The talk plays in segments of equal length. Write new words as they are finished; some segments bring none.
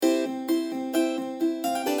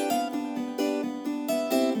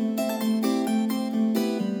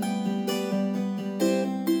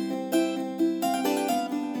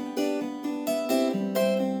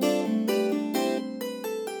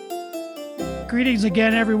Greetings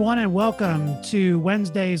again, everyone, and welcome to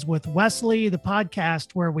Wednesdays with Wesley, the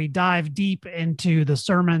podcast where we dive deep into the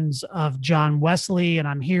sermons of John Wesley. And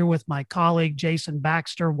I'm here with my colleague, Jason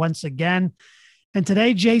Baxter, once again. And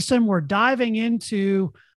today, Jason, we're diving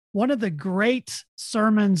into one of the great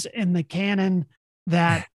sermons in the canon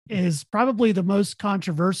that is probably the most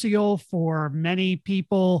controversial for many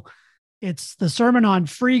people. It's the sermon on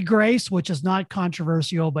free grace, which is not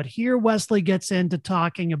controversial, but here Wesley gets into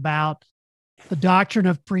talking about the doctrine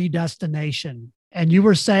of predestination. And you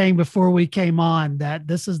were saying before we came on that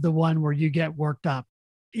this is the one where you get worked up.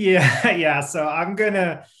 Yeah. So I'm going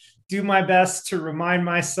to do my best to remind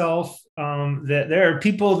myself that there are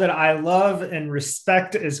people that I love and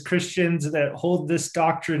respect as Christians that hold this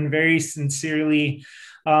doctrine very sincerely.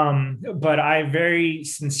 But I very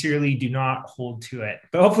sincerely do not hold to it.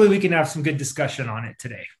 But hopefully we can have some good discussion on it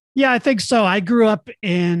today. Yeah, I think so. I grew up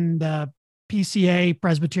in the PCA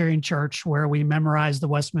Presbyterian Church where we memorized the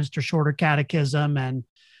Westminster Shorter Catechism, and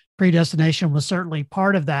predestination was certainly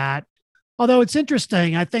part of that. Although it's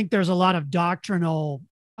interesting, I think there's a lot of doctrinal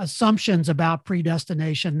assumptions about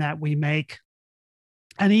predestination that we make.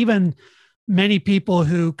 And even many people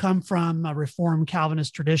who come from a Reformed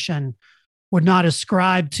Calvinist tradition would not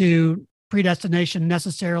ascribe to predestination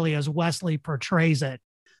necessarily as Wesley portrays it.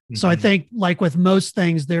 Mm-hmm. So I think, like with most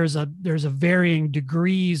things, there's a varying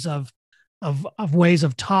degrees of ways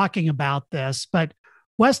of talking about this, but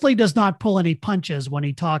Wesley does not pull any punches when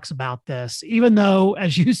he talks about this, even though,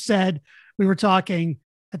 as you said, we were talking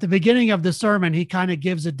at the beginning of the sermon, he kind of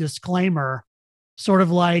gives a disclaimer, sort of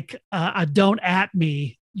like a don't at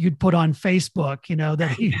me you'd put on Facebook,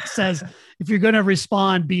 that he says, if you're going to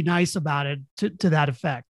respond, be nice about it, to that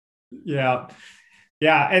effect. Yeah.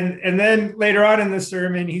 And then later on in the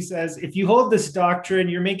sermon, he says, if you hold this doctrine,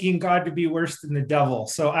 you're making God to be worse than the devil.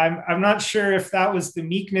 So I'm not sure if that was the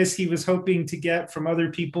meekness he was hoping to get from other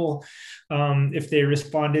people, if they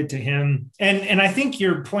responded to him. And I think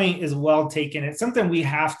your point is well taken. It's something we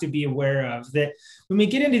have to be aware of, that when we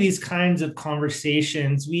get into these kinds of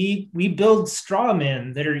conversations, we build straw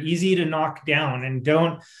men that are easy to knock down and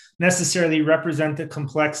don't necessarily represent the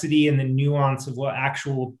complexity and the nuance of what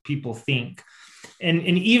actual people think. And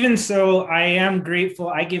even so, I am grateful.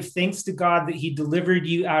 I give thanks to God that he delivered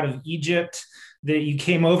you out of Egypt, that you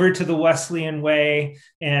came over to the Wesleyan way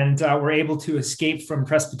and were able to escape from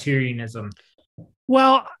Presbyterianism.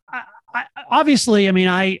 Well, obviously,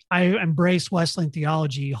 I embrace Wesleyan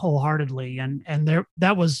theology wholeheartedly, and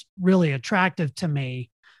that was really attractive to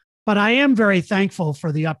me. But I am very thankful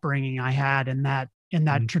for the upbringing I had in that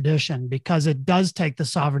mm-hmm. tradition, because it does take the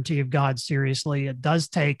sovereignty of God seriously. It does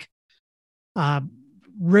take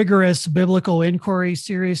rigorous biblical inquiry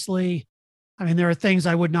seriously. There are things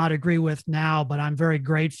I would not agree with now, but I'm very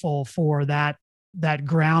grateful for that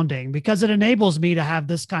grounding, because it enables me to have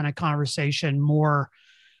this kind of conversation more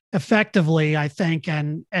effectively, I think,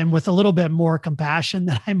 and with a little bit more compassion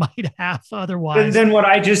than I might have otherwise. Than what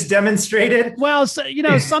I just demonstrated? Well, so,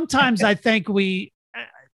 sometimes I think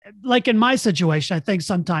like in my situation, I think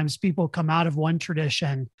sometimes people come out of one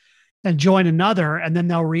tradition and join another, and then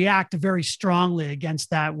they'll react very strongly against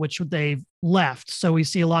that which they've left. So we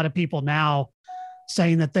see a lot of people now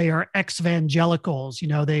saying that they are ex-evangelicals.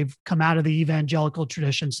 They've come out of the evangelical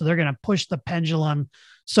tradition, so they're going to push the pendulum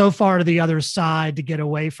so far to the other side to get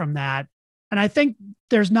away from that. And I think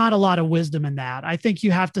there's not a lot of wisdom in that. I think you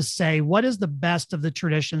have to say, what is the best of the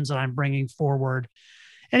traditions that I'm bringing forward?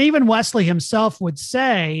 And even Wesley himself would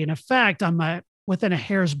say, in effect, I'm within a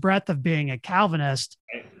hair's breadth of being a Calvinist.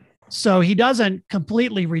 So he doesn't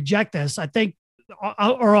completely reject this, I think,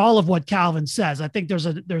 or all of what Calvin says. I think there's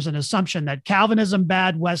an assumption that Calvinism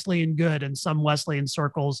bad, Wesleyan good in some Wesleyan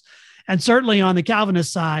circles. And certainly on the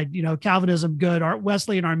Calvinist side, Calvinism good,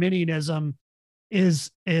 Wesleyan Arminianism is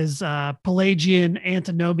Pelagian,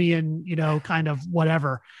 antinomian, kind of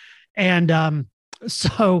whatever. And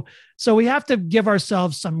so we have to give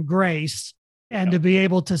ourselves some grace and to be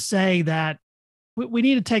able to say that we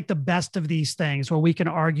need to take the best of these things where we can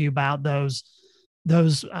argue about those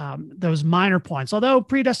minor points. Although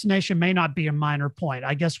predestination may not be a minor point,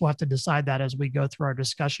 I guess we'll have to decide that as we go through our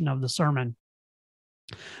discussion of the sermon.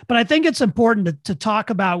 But I think it's important to talk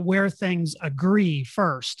about where things agree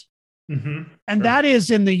first. Mm-hmm. And that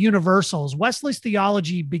is in the universals. Wesley's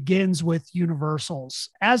theology begins with universals,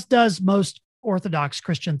 as does most Orthodox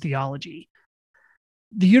Christian theology.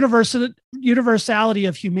 The universality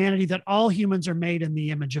of humanity, that all humans are made in the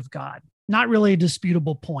image of God. Not really a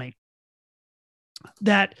disputable point.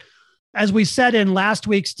 That, as we said in last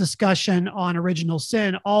week's discussion on original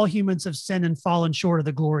sin, all humans have sinned and fallen short of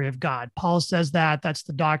the glory of God. Paul says that's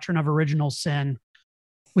the doctrine of original sin.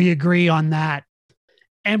 We agree on that.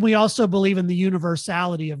 And we also believe in the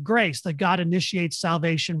universality of grace, that God initiates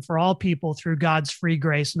salvation for all people through God's free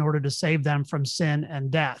grace in order to save them from sin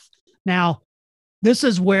and death. Now, this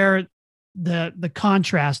is where the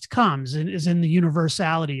contrast comes, is in the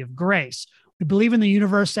universality of grace. We believe in the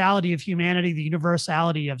universality of humanity, the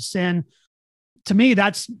universality of sin. To me,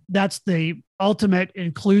 that's the ultimate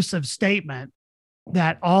inclusive statement,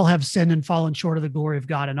 that all have sinned and fallen short of the glory of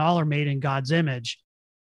God, and all are made in God's image.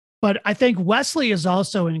 But I think Wesley is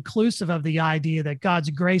also inclusive of the idea that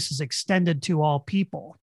God's grace is extended to all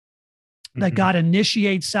people, that God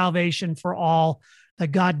initiates salvation for all,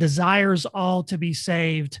 that God desires all to be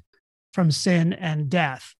saved from sin and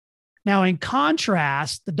death. Now, in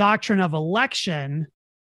contrast, the doctrine of election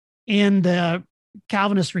in the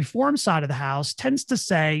Calvinist Reform side of the house tends to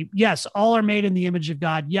say, yes, all are made in the image of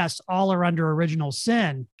God. Yes, all are under original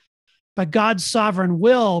sin. But God's sovereign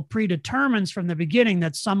will predetermines from the beginning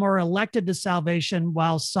that some are elected to salvation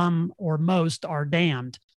while some or most are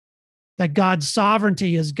damned. That God's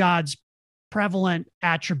sovereignty is God's prevalent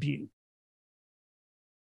attribute.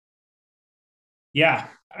 Yeah,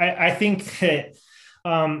 I think that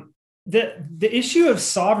the issue of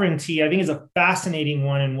sovereignty, I think, is a fascinating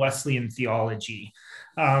one in Wesleyan theology,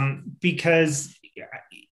 because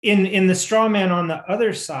in the straw man on the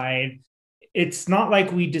other side, it's not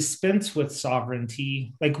like we dispense with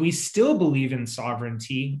sovereignty. Like, we still believe in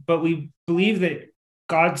sovereignty, but we believe that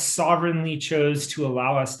God sovereignly chose to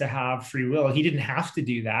allow us to have free will. He didn't have to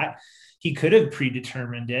do that. He could have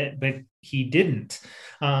predetermined it, but he didn't.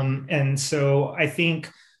 And so I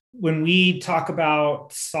think when we talk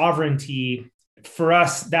about sovereignty, for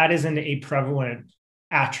us, that isn't a prevalent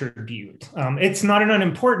attribute. It's not an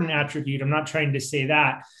unimportant attribute. I'm not trying to say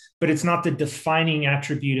that, but it's not the defining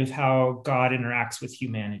attribute of how God interacts with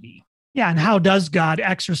humanity. Yeah, and how does God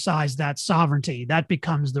exercise that sovereignty? That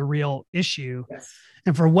becomes the real issue. Yes.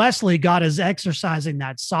 And for Wesley, God is exercising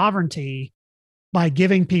that sovereignty by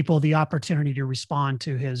giving people the opportunity to respond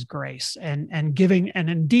to his grace, and giving, and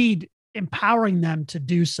indeed empowering them to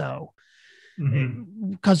do so.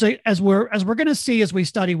 Because as we're going to see as we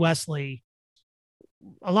study Wesley,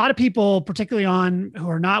 a lot of people, particularly who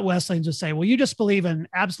are not Wesleyans, will say, well, you just believe in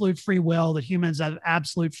absolute free will, that humans have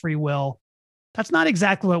absolute free will. That's not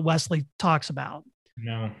exactly what Wesley talks about.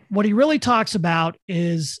 No. What he really talks about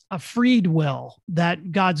is a freed will,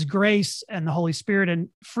 that God's grace and the Holy Spirit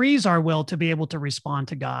frees our will to be able to respond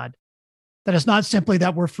to God. That it's not simply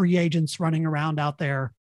that we're free agents running around out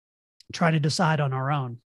there trying to decide on our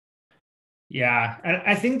own. Yeah, and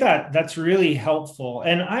I think that that's really helpful.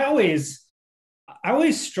 And I always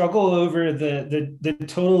struggle over the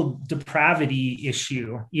total depravity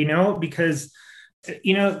issue, because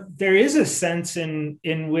there is a sense in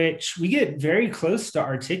which we get very close to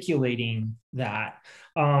articulating that.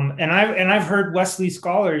 And I've heard Wesley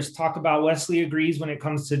scholars talk about Wesley agrees when it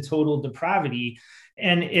comes to total depravity,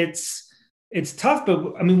 and it's tough,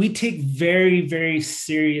 but I mean, we take very, very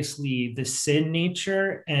seriously the sin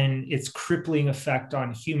nature and its crippling effect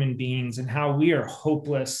on human beings, and how we are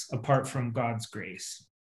hopeless apart from God's grace.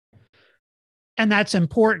 And that's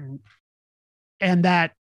important. And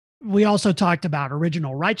that we also talked about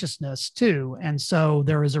original righteousness too. And so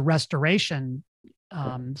there is a restoration.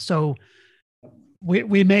 So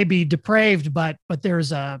we may be depraved, but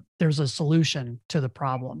there's a solution to the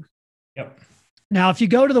problem. Yep. Now, if you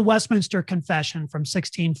go to the Westminster Confession from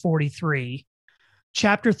 1643,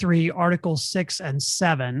 chapter 3, articles 6 and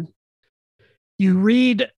 7, you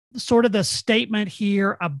read sort of the statement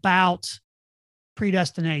here about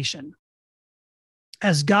predestination.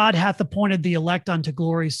 As God hath appointed the elect unto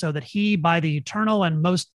glory, so that he, by the eternal and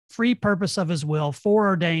most free purpose of his will,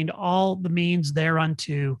 foreordained all the means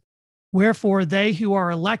thereunto. Wherefore they who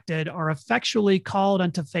are elected are effectually called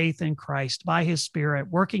unto faith in Christ by his Spirit,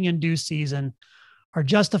 working in due season, are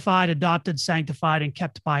justified, adopted, sanctified, and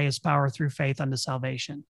kept by his power through faith unto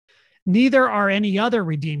salvation. Neither are any other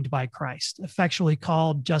redeemed by Christ, effectually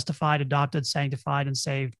called, justified, adopted, sanctified, and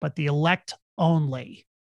saved, but the elect only.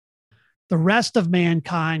 The rest of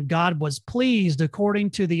mankind God was pleased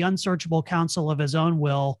according to the unsearchable counsel of his own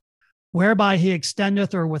will, whereby he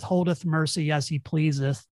extendeth or withholdeth mercy as he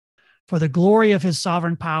pleaseth, for the glory of his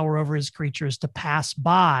sovereign power over his creatures, to pass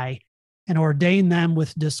by and ordain them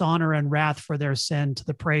with dishonor and wrath for their sin, to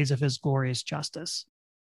the praise of his glorious justice.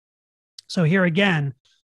 So here again,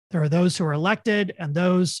 there are those who are elected and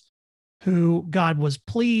those who God was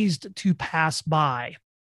pleased to pass by,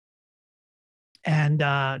 and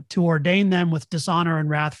to ordain them with dishonor and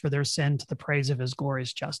wrath for their sin, to the praise of his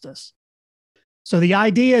glorious justice. So the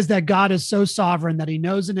idea is that God is so sovereign that he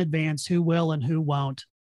knows in advance who will and who won't.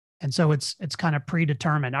 And so it's kind of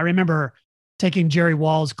predetermined. I remember taking Jerry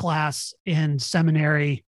Wall's class in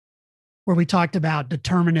seminary where we talked about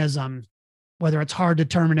determinism, whether it's hard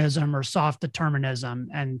determinism or soft determinism.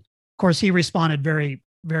 And of course, he responded very,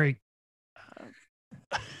 very,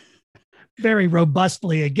 very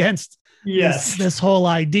robustly against this whole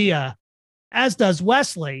idea, as does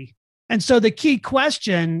Wesley. And so the key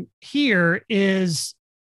question here is,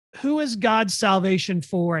 who is God's salvation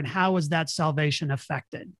for, and how is that salvation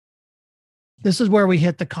affected? This is where we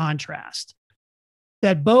hit the contrast.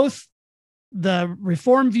 That both the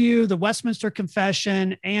Reformed view, the Westminster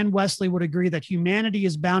Confession, and Wesley would agree that humanity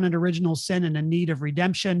is bound in original sin and in need of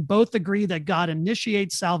redemption. Both agree that God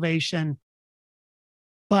initiates salvation,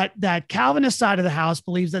 but that Calvinist side of the house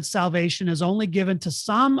believes that salvation is only given to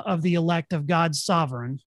some of the elect of God's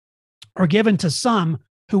sovereign, or given to some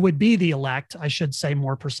who would be the elect, I should say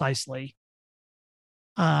more precisely.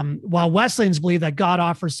 While Wesleyans believe that God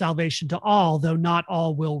offers salvation to all, though not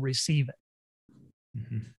all will receive it.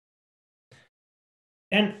 Mm-hmm.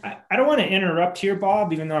 And I don't want to interrupt here,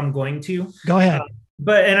 Bob, even though I'm going to. Go ahead.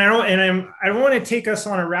 I don't want to take us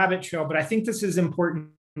on a rabbit trail, but I think this is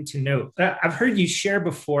important to note. I've heard you share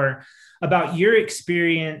before about your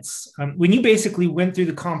experience when you basically went through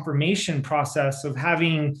the confirmation process of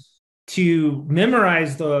having to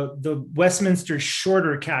memorize the Westminster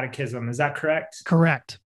Shorter Catechism. Is that correct?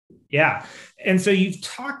 Correct. Yeah. And so you've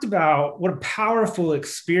talked about what a powerful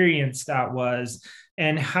experience that was,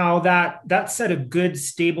 and how that set a good,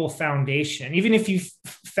 stable foundation. Even if you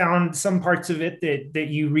found some parts of it that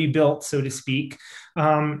you rebuilt, so to speak,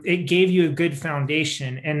 it gave you a good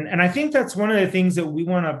foundation. And I think that's one of the things that we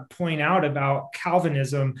want to point out about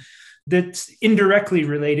Calvinism that's indirectly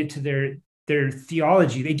related to their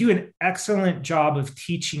theology. They do an excellent job of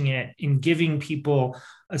teaching it and giving people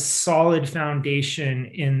a solid foundation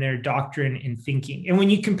in their doctrine and thinking. And when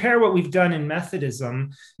you compare what we've done in Methodism,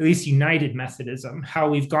 at least United Methodism, how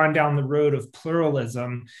we've gone down the road of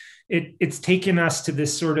pluralism, it's taken us to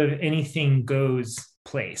this sort of anything goes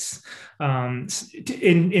place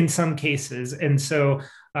in some cases. And so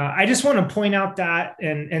I just want to point out that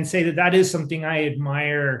and say that is something I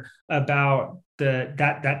admire about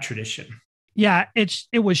that tradition. Yeah,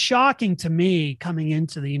 it was shocking to me coming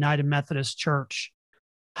into the United Methodist Church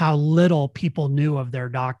how little people knew of their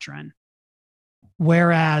doctrine.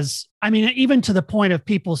 Whereas, I mean, even to the point of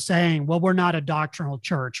people saying, well, we're not a doctrinal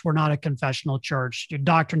church. We're not a confessional church. Your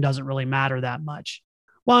doctrine doesn't really matter that much.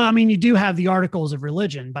 Well, I mean, you do have the articles of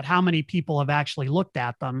religion, but how many people have actually looked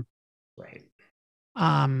at them? Right.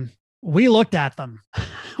 We looked at them.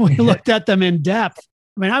 We looked at them in depth.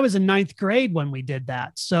 I mean, I was in 9th grade when we did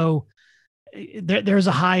that. So there's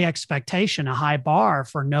a high expectation, a high bar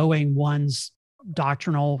for knowing one's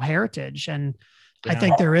doctrinal heritage. And I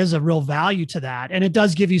think there is a real value to that. And it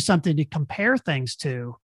does give you something to compare things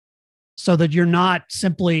to so that you're not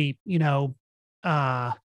simply,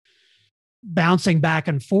 bouncing back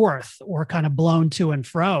and forth or kind of blown to and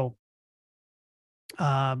fro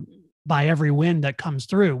by every wind that comes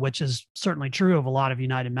through, which is certainly true of a lot of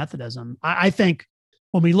United Methodism. I think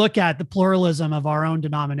when we look at the pluralism of our own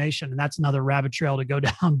denomination, and that's another rabbit trail to go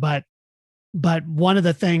down, but one of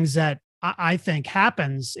the things that I think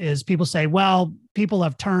happens is people say, well, people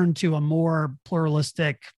have turned to a more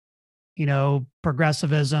pluralistic,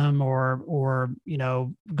 progressivism or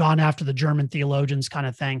gone after the German theologians kind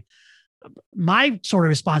of thing. My sort of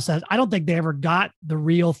response to that, I don't think they ever got the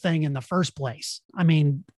real thing in the first place. I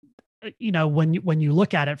mean, when you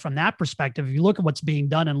look at it from that perspective, if you look at what's being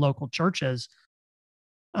done in local churches,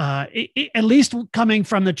 at least coming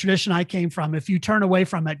from the tradition I came from, if you turn away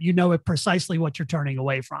from it, you know precisely what you're turning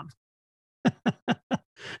away from.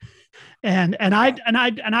 and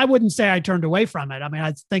I wouldn't say I turned away from it. I mean,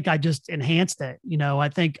 I think I just enhanced it. I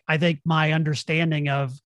think my understanding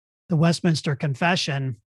of the Westminster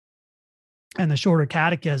Confession and the Shorter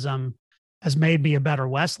Catechism has made me a better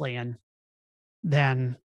Wesleyan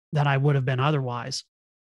than I would have been otherwise.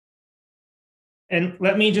 And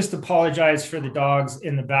let me just apologize for the dogs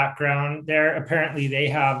in the background there. Apparently they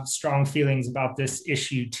have strong feelings about this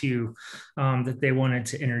issue too, that they wanted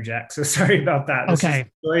to interject. So sorry about that. This is the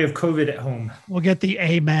story of COVID at home. We'll get the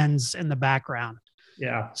amens in the background.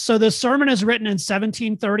 Yeah. So the sermon is written in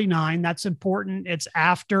 1739. That's important. It's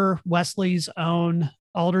after Wesley's own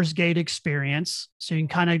Aldersgate experience. So you can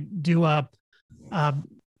kind of do a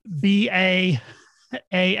BA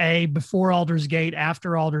AA before Aldersgate,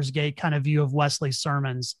 after Aldersgate kind of view of Wesley's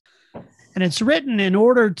sermons. And it's written in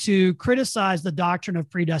order to criticize the doctrine of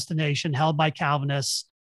predestination held by Calvinists,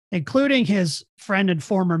 including his friend and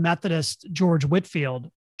former Methodist, George Whitefield.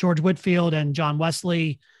 George Whitefield and John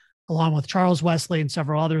Wesley along with Charles Wesley and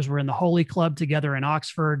several others, were in the Holy Club together in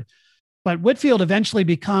Oxford. But Whitefield eventually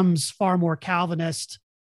becomes far more Calvinist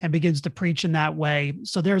and begins to preach in that way.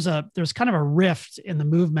 So there's kind of a rift in the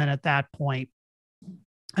movement at that point.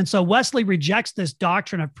 And so Wesley rejects this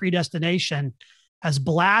doctrine of predestination as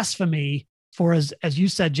blasphemy for, as you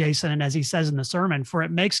said, Jason, and as he says in the sermon, for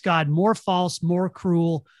it makes God more false, more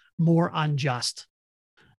cruel, more unjust.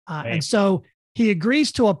 Right. And so he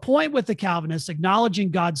agrees to a point with the Calvinists,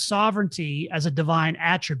 acknowledging God's sovereignty as a divine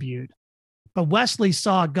attribute. But Wesley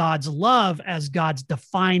saw God's love as God's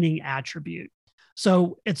defining attribute.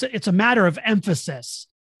 So it's a matter of emphasis.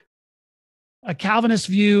 A Calvinist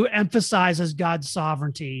view emphasizes God's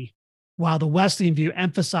sovereignty, while the Wesleyan view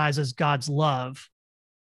emphasizes God's love.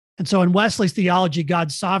 And so in Wesley's theology,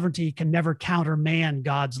 God's sovereignty can never countermand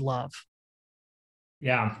God's love.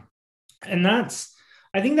 Yeah. And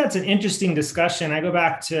I think that's an interesting discussion. I go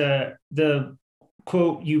back to the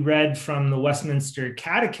quote you read from the Westminster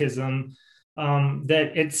Catechism,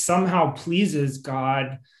 that it somehow pleases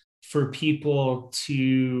God for people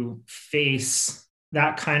to face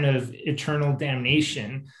that kind of eternal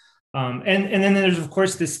damnation. And then there's, of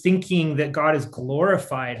course, this thinking that God is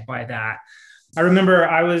glorified by that. I remember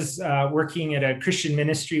I was working at a Christian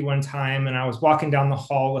ministry one time, and I was walking down the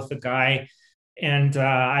hall with a guy, and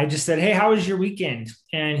I just said, "Hey, how was your weekend?"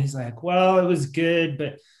 And he's like, "Well, it was good,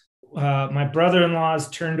 but my brother-in-law has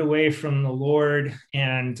turned away from the Lord,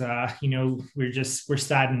 and we're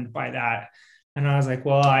saddened by that." And I was like,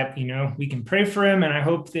 "Well, we can pray for him, and I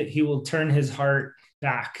hope that he will turn his heart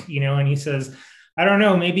back." And he says, "I don't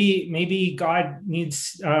know, maybe God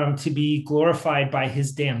needs to be glorified by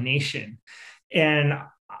his damnation." And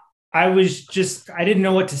I didn't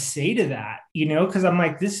know what to say to that, because I'm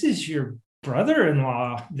like, this is your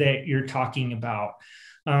brother-in-law that you're talking about.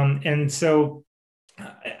 And so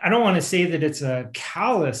I don't want to say that it's a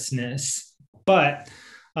callousness, but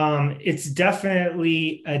it's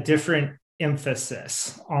definitely a different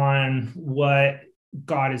emphasis on what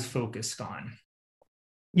God is focused on.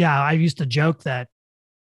 Yeah, I used to joke that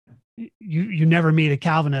you never meet a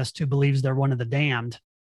Calvinist who believes they're one of the damned.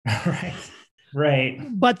 Right.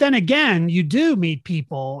 But then again, you do meet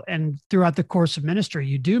people, and throughout the course of ministry,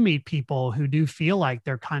 you do meet people who do feel like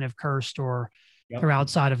they're kind of cursed or they're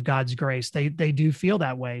outside of God's grace. They do feel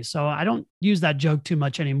that way. So I don't use that joke too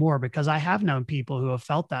much anymore, because I have known people who have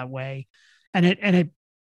felt that way. And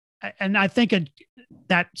I think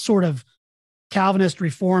that sort of Calvinist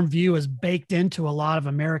Reformed view is baked into a lot of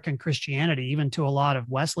American Christianity, even to a lot of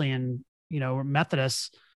Wesleyan,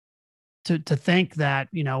 Methodists, to think that,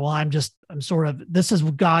 this is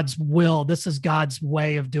God's will. This is God's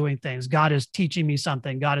way of doing things. God is teaching me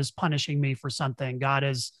something. God is punishing me for something. God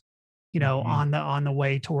is, on the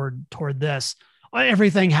way toward this.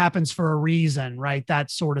 Everything happens for a reason, right?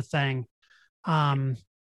 That sort of thing.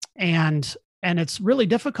 And it's really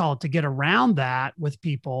difficult to get around that with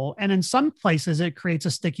people. And in some places, it creates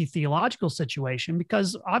a sticky theological situation,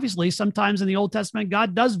 because obviously sometimes in the Old Testament,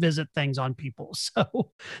 God does visit things on people.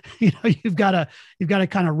 So, you've got to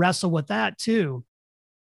kind of wrestle with that too.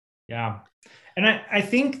 Yeah. And I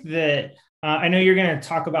think that I know you're going to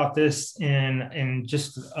talk about this in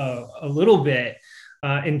just a little bit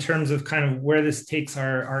in terms of kind of where this takes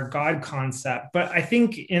our God concept. But I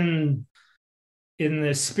think in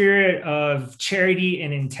the spirit of charity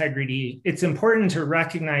and integrity, it's important to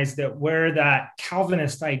recognize that where that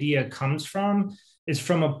Calvinist idea comes from is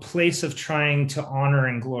from a place of trying to honor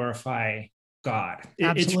and glorify God.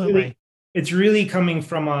 Absolutely. It's really coming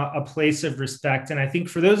from a place of respect. And I think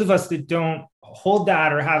for those of us that don't hold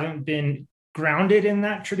that or haven't been grounded in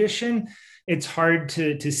that tradition, it's hard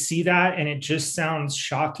to see that. And it just sounds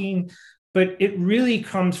shocking. But it really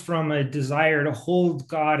comes from a desire to hold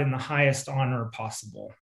God in the highest honor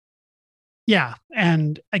possible. Yeah.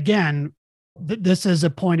 And again, this is a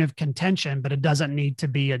point of contention, but it doesn't need to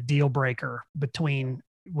be a deal breaker between,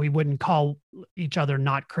 we wouldn't call each other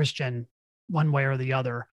not Christian one way or the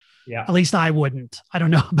other. Yeah. At least I wouldn't. I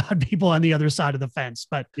don't know about people on the other side of the fence,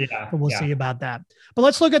 but we'll see about that. But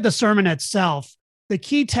let's look at the sermon itself. The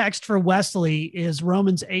key text for Wesley is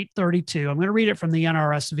Romans 8:32. I'm going to read it from the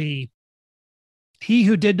NRSV. He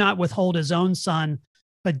who did not withhold his own son,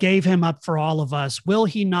 but gave him up for all of us, will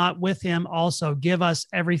he not with him also give us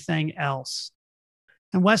everything else?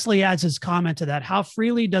 And Wesley adds his comment to that. How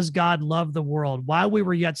freely does God love the world? While we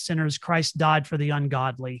were yet sinners, Christ died for the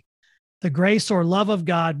ungodly. The grace or love of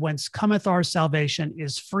God, whence cometh our salvation,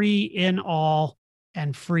 is free in all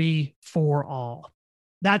and free for all.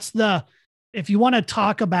 If you want to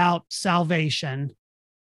talk about salvation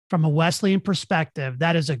from a Wesleyan perspective,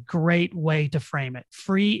 that is a great way to frame it.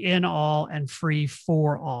 Free in all and free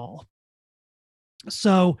for all.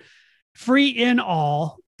 So free in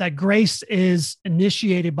all, that grace is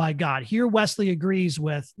initiated by God. Here, Wesley agrees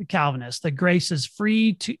with the Calvinists that grace is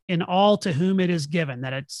free in all to whom it is given,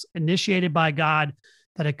 that it's initiated by God,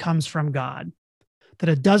 that it comes from God, that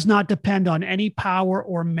it does not depend on any power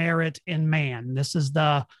or merit in man. This is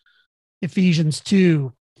the Ephesians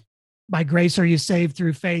 2. By grace are you saved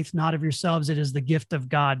through faith, not of yourselves. It is the gift of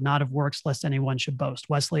God, not of works, lest anyone should boast.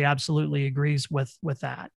 Wesley absolutely agrees with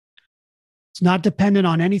that. It's not dependent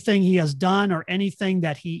on anything he has done or anything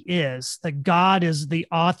that he is, that God is the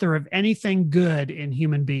author of anything good in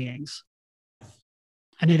human beings.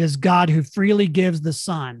 And it is God who freely gives the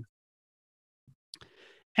Son.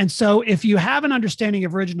 And so if you have an understanding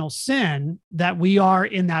of original sin, that we are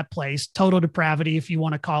in that place, total depravity, if you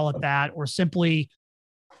want to call it that, or simply,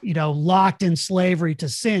 locked in slavery to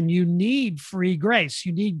sin, you need free grace.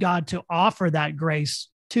 You need God to offer that grace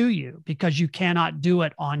to you because you cannot do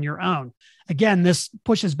it on your own. Again, this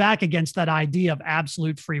pushes back against that idea of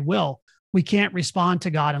absolute free will. We can't respond to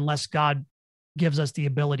God unless God gives us the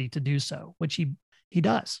ability to do so, which he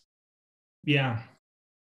does. Yeah.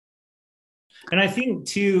 And I think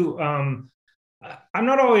too, I'm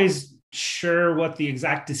not always sure what the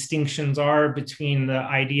exact distinctions are between the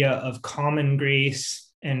idea of common grace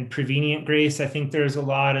and prevenient grace. I think there's a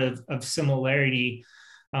lot of similarity,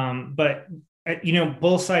 but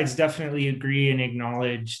both sides definitely agree and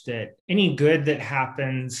acknowledge that any good that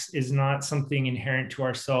happens is not something inherent to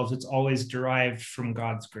ourselves. It's always derived from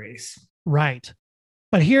God's grace. Right.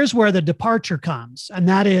 But here's where the departure comes. And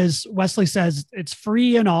that is, Wesley says it's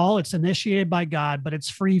free in all, it's initiated by God, but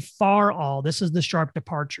it's free for all. This is the sharp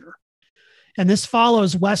departure. And this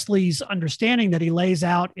follows Wesley's understanding that he lays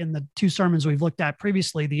out in the two sermons we've looked at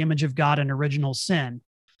previously, the image of God and original sin.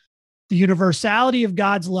 The universality of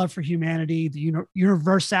God's love for humanity, the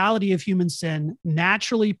universality of human sin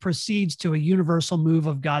naturally proceeds to a universal move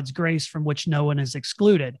of God's grace from which no one is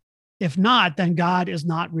excluded. If not, then God is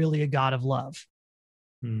not really a God of love.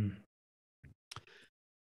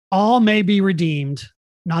 All may be redeemed,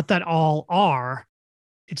 not that all are.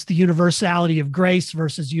 It's the universality of grace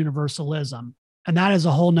versus universalism. And that is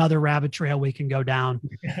a whole nother rabbit trail we can go down.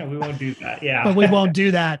 Yeah, we won't do that. Yeah. But we won't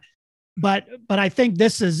do that. But I think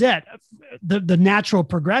this is it. The natural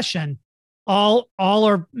progression. All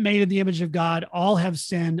are made in the image of God. All have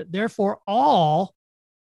sinned. Therefore, all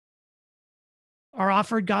are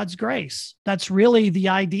offered God's grace. That's really the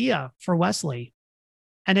idea for Wesley.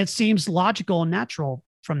 And it seems logical and natural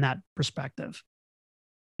from that perspective.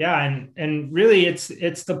 Yeah, and really it's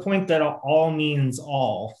the point that all means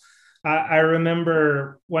all. I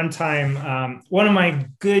remember one time, one of my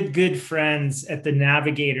good friends at the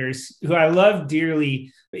Navigators, who I love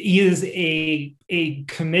dearly, he is a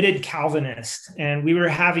committed Calvinist, and we were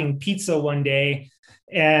having pizza one day,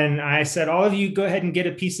 and I said, all of you go ahead and get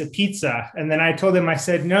a piece of pizza. And then I told him, I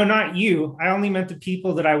said, no, not you. I only meant the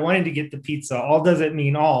people that I wanted to get the pizza. All doesn't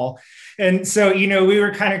mean all. And so, we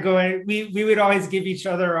were kind of going, we would always give each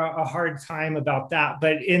other a hard time about that.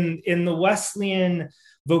 But in the Wesleyan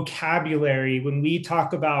vocabulary, when we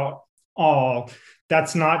talk about all,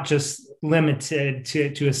 that's not just limited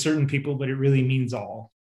to a certain people, but it really means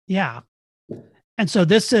all. Yeah. And so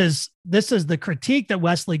this is the critique that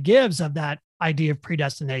Wesley gives of that idea of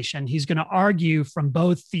predestination. He's going to argue from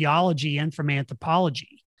both theology and from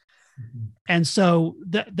anthropology. Mm-hmm. And so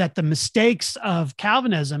that the mistakes of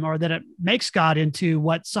Calvinism, or that it makes God into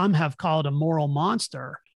what some have called a moral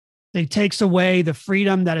monster, it takes away the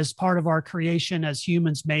freedom that is part of our creation as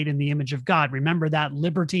humans made in the image of God. Remember that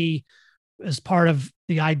liberty is part of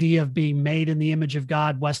the idea of being made in the image of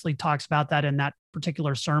God. Wesley talks about that in that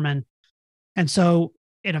particular sermon. And so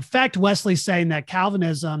in effect, Wesley's saying that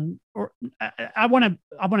Calvinism, or I want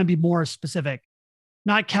to be more specific,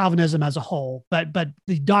 not Calvinism as a whole, but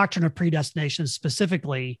the doctrine of predestination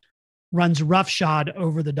specifically runs roughshod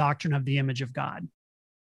over the doctrine of the image of God,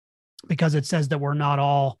 because it says that we're not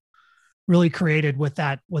all really created with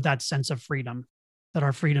that sense of freedom, that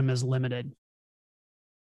our freedom is limited.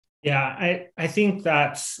 Yeah, I think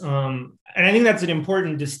that's and I think that's an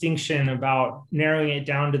important distinction about narrowing it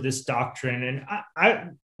down to this doctrine.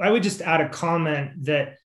 And I would just add a comment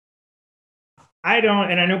that I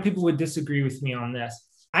don't, and I know people would disagree with me on this,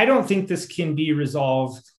 I don't think this can be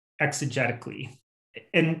resolved exegetically.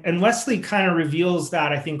 And Wesley kind of reveals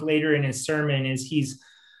that, I think, later in his sermon, is he's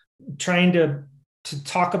trying to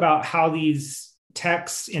talk about how these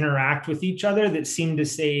texts interact with each other that seem to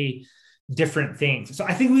say different things. So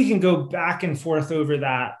I think we can go back and forth over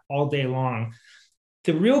that all day long.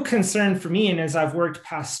 the real concern for me, and as I've worked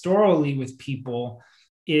pastorally with people,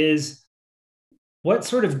 is what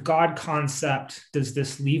sort of God concept does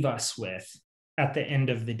this leave us with at the end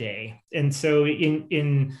of the day? And so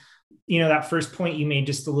in that first point you made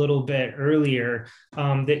just a little bit earlier,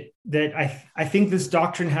 that I think this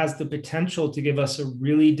doctrine has the potential to give us a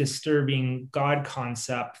really disturbing God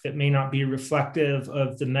concept that may not be reflective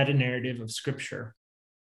of the meta narrative of Scripture.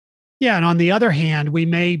 Yeah, and on the other hand, we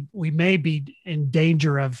may be in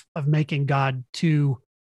danger of making God too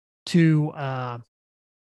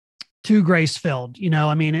grace filled.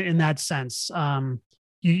 I mean, in that sense,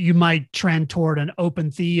 you might trend toward an open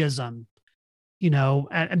theism.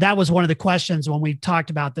 And that was one of the questions when we talked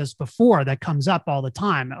about this before that comes up all the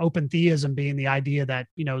time. Open theism being the idea that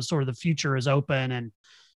sort of the future is open and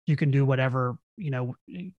you can do whatever.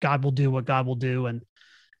 God will do what God will do, and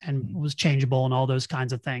was changeable and all those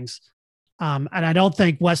kinds of things. And I don't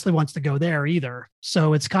think Wesley wants to go there either.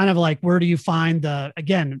 So it's kind of like, where do you find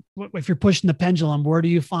again, if you're pushing the pendulum, where do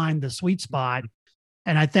you find the sweet spot?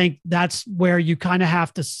 And I think that's where you kind of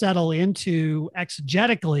have to settle into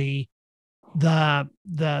exegetically the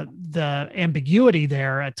ambiguity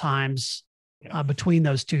there at times between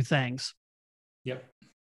those two things. Yep.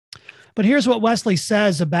 But here's what Wesley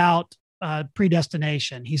says about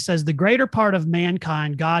predestination. He says, the greater part of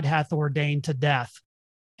mankind God hath ordained to death,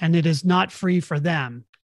 and it is not free for them.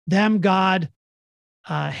 Them God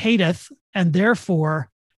hateth, and therefore,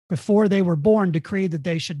 before they were born, decreed that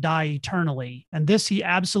they should die eternally. And this he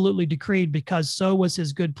absolutely decreed, because so was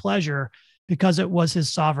his good pleasure, because it was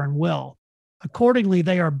his sovereign will. Accordingly,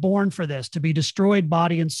 they are born for this, to be destroyed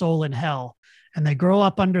body and soul in hell, and they grow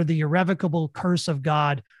up under the irrevocable curse of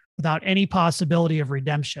God without any possibility of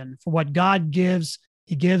redemption. For what God gives,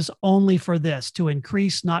 he gives only for this, to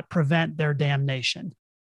increase, not prevent their damnation.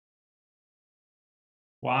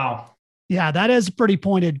 Wow. Yeah, that is a pretty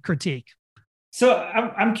pointed critique. So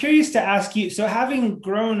I'm curious to ask you, so having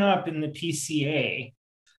grown up in the PCA,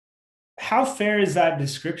 how fair is that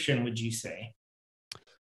description, would you say?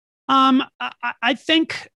 I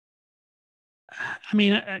think, I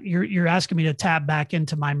mean, you're asking me to tap back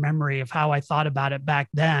into my memory of how I thought about it back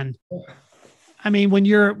then. I mean, when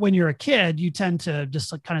you're a kid, you tend to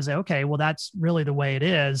just kind of say, okay, well, that's really the way it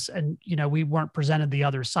is. And, we weren't presented the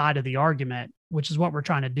other side of the argument, which is what we're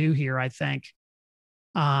trying to do here, I think.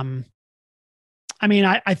 I mean,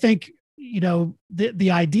 I think,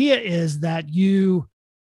 the idea is that you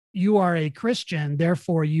are a Christian,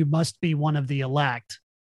 therefore you must be one of the elect.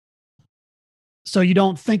 So you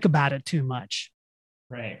don't think about it too much.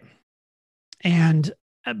 Right. And,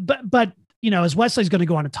 but, as Wesley's going to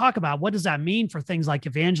go on to talk about, what does that mean for things like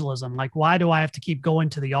evangelism? Like, why do I have to keep going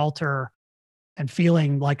to the altar and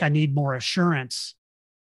feeling like I need more assurance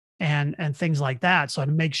and things like that? So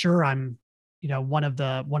to make sure I'm, one of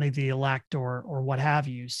the elect or what have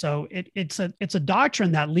you. So it's a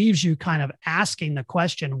doctrine that leaves you kind of asking the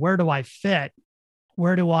question, where do I fit?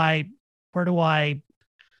 Where do I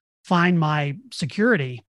find my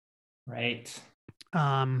security? Right.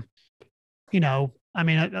 I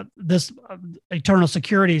mean, this eternal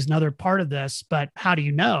security is another part of this, but how do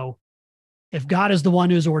you know? If God is the one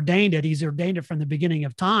who's ordained it, he's ordained it from the beginning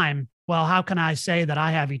of time. Well, how can I say that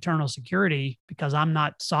I have eternal security? Because I'm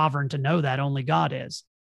not sovereign to know that, only God is.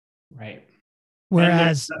 Right.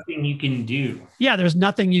 Whereas there's nothing you can do. Yeah, there's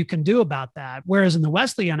nothing you can do about that. Whereas in the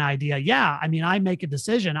Wesleyan idea, yeah, I mean, I make a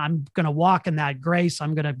decision. I'm going to walk in that grace.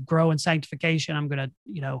 I'm going to grow in sanctification. I'm going to,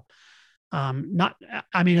 I'm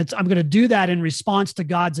going to do that in response to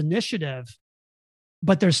God's initiative,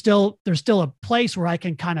 but there's still a place where I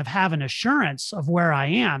can kind of have an assurance of where I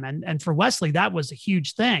am. And for Wesley, that was a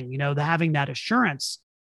huge thing, the having that assurance,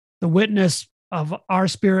 the witness of our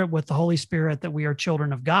spirit with the Holy Spirit that we are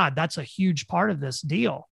children of God. That's a huge part of this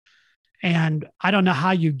deal. And I don't know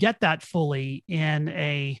how you get that fully in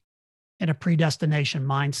a predestination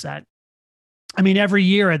mindset. I mean, every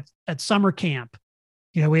year at summer camp,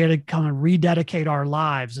 we had to come and rededicate our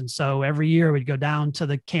lives. And so every year we'd go down to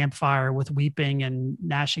the campfire with weeping and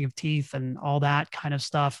gnashing of teeth and all that kind of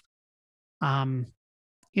stuff.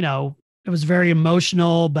 It was very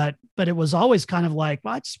emotional, but it was always kind of like,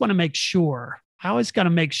 well, I just want to make sure. I always got to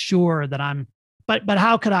make sure that but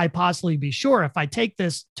how could I possibly be sure if I take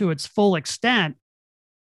this to its full extent?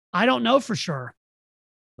 I don't know for sure.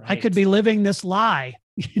 Right. I could be living this lie,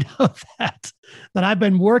 that I've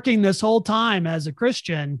been working this whole time as a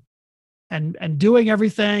Christian and doing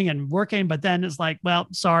everything and working, but then it's like, well,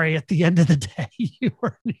 sorry, at the end of the day, you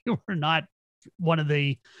were not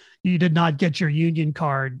you did not get your union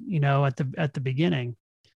card, at the beginning.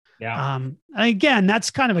 Yeah. Again,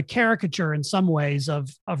 that's kind of a caricature in some ways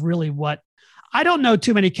of really what I don't know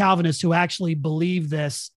too many Calvinists who actually believe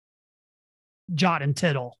this jot and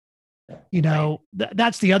tittle. You know,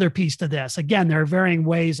 that's the other piece to this. Again, there are varying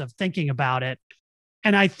ways of thinking about it.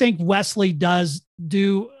 And I think Wesley does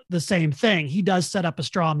do the same thing. He does set up a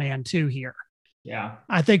straw man too here. Yeah.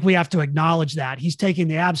 I think we have to acknowledge that. He's taking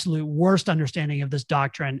the absolute worst understanding of this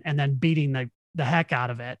doctrine and then beating the heck out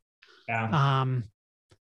of it. Yeah.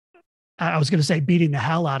 I was going to say beating the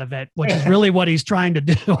hell out of it, which is really what he's trying to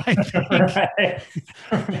do, I think.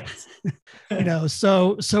 Right. You know,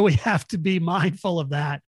 so we have to be mindful of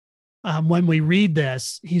that. When we read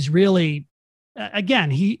this, he's really,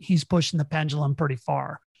 again, he's pushing the pendulum pretty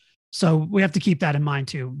far. So we have to keep that in mind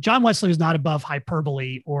too. John Wesley was not above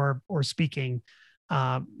hyperbole or speaking,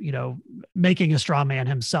 you know, making a straw man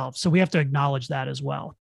himself. So we have to acknowledge that as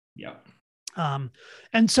well. Yeah.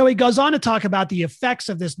 And so he goes on to talk about the effects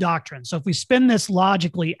of this doctrine. So if we spin this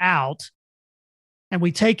logically out and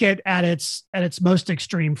we take it at its most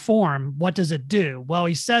extreme form, what does it do? Well,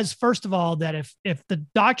 he says, first of all, that if the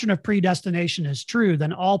doctrine of predestination is true,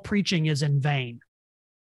 then all preaching is in vain.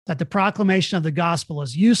 That the proclamation of the gospel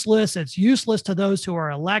is useless. It's useless to those who are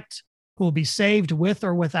elect, who will be saved with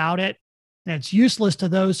or without it. And it's useless to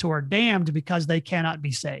those who are damned because they cannot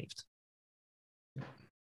be saved.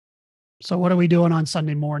 So what are we doing on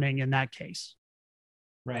Sunday morning in that case?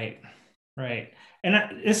 Right.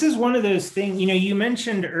 And this is one of those things, you know, you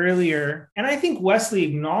mentioned earlier, and I think Wesley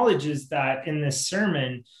acknowledges that in this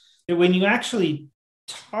sermon, that when you actually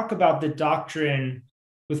talk about the doctrine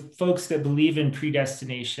with folks that believe in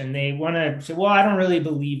predestination, they want to say, well, I don't really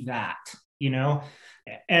believe that, you know,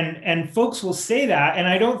 and folks will say that. And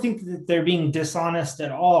I don't think that they're being dishonest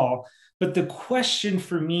at all. But the question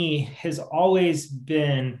for me has always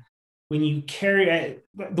been, when you carry it,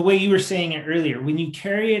 the way you were saying it earlier, when you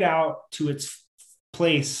carry it out to its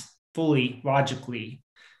place fully, logically,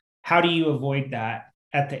 how do you avoid that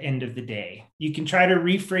at the end of the day? You can try to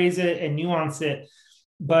rephrase it and nuance it,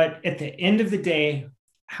 but at the end of the day,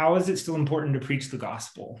 how is it still important to preach the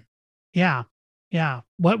gospel? Yeah.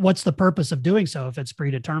 What's the purpose of doing so if it's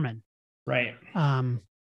predetermined? Right. And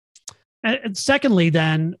secondly,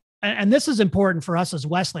 then, and this is important for us as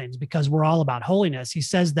Wesleyans because we're all about holiness. He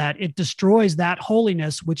says that it destroys that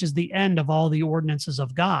holiness, which is the end of all the ordinances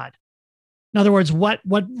of God. In other words, what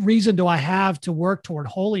reason do I have to work toward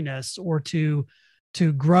holiness or to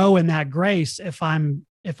grow in that grace if I'm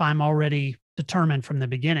already determined from the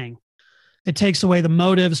beginning? It takes away the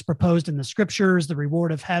motives proposed in the scriptures, the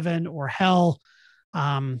reward of heaven or hell.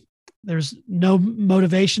 There's no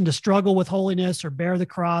motivation to struggle with holiness or bear the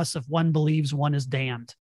cross if one believes one is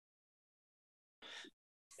damned.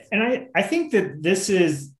 And I think that this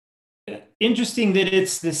is interesting that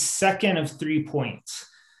it's the second of 3 points.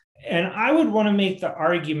 And I would want to make the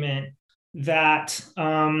argument that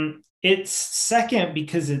it's second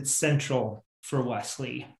because it's central for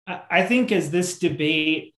Wesley. I think as this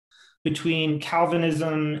debate between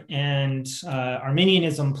Calvinism and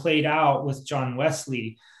Arminianism played out with John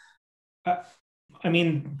Wesley, I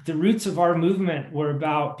mean, the roots of our movement were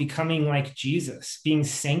about becoming like Jesus, being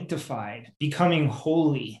sanctified, becoming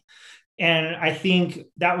holy. And I think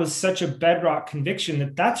that was such a bedrock conviction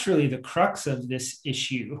that that's really the crux of this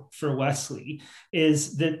issue for Wesley,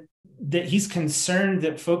 is that he's concerned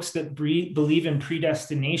that folks that believe in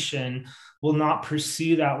predestination will not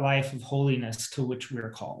pursue that life of holiness to which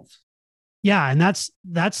we're called. Yeah, and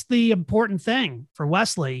that's the important thing for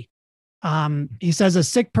Wesley. He says a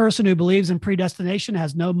sick person who believes in predestination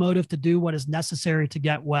has no motive to do what is necessary to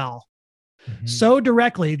get well. Mm-hmm. So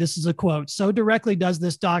directly, this is a quote, so directly does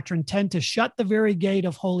this doctrine tend to shut the very gate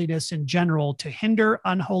of holiness in general, to hinder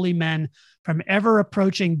unholy men from ever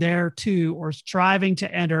approaching thereto or striving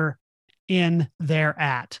to enter in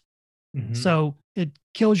thereat. Mm-hmm. So it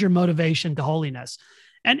kills your motivation to holiness.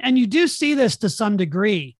 And you do see this to some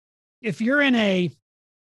degree. If you're in a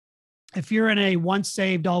once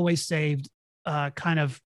saved, always saved kind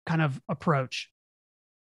of approach,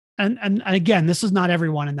 and again, this is not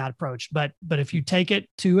everyone in that approach, but if you take it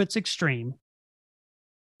to its extreme,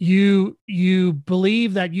 you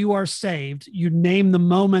believe that you are saved, you name the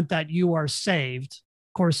moment that you are saved.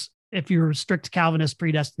 Of course, if you're a strict Calvinist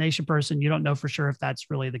predestination person, you don't know for sure if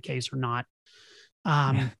that's really the case or not.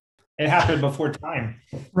 It happened before time.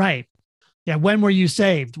 Right. Yeah. When were you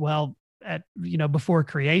saved? Well, before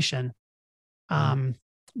creation.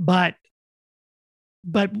 But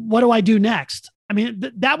what do I do next? I mean,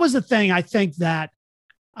 that was the thing I think that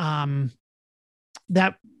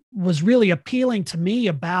that was really appealing to me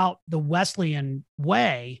about the Wesleyan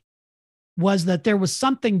way, was that there was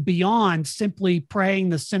something beyond simply praying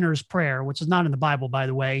the sinner's prayer, which is not in the Bible, by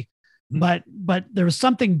the way. But there was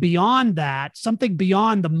something beyond that, something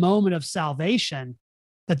beyond the moment of salvation,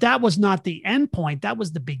 that was not the end point. That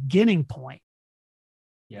was the beginning point.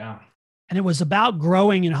 Yeah. And it was about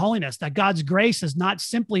growing in holiness, that God's grace is not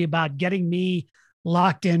simply about getting me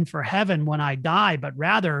locked in for heaven when I die, but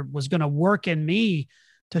rather was going to work in me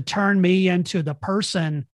to turn me into the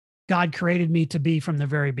person God created me to be from the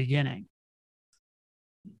very beginning.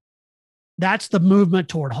 That's the movement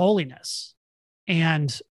toward holiness.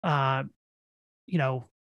 And,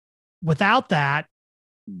 without that,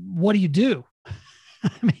 what do?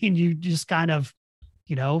 I mean, you just kind of,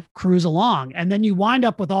 cruise along, and then you wind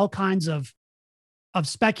up with all kinds of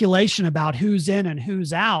speculation about who's in and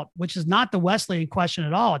who's out, which is not the Wesleyan question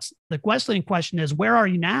at all. It's the Wesleyan question is, where are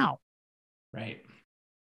you now? Right.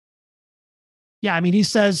 Yeah. I mean, he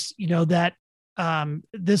says, that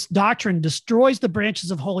this doctrine destroys the branches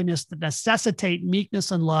of holiness that necessitate meekness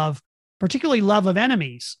and love, particularly love of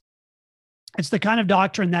enemies. It's the kind of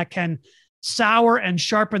doctrine that can sour and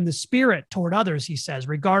sharpen the spirit toward others, he says,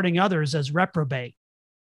 regarding others as reprobate.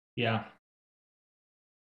 Yeah.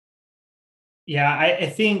 Yeah, I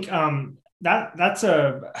think I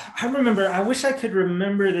wish I could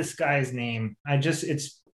remember this guy's name.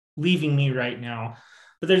 It's leaving me right now.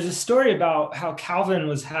 But there's a story about how Calvin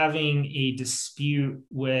was having a dispute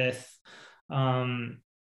with another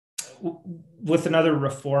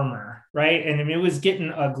reformer, right? And I mean, it was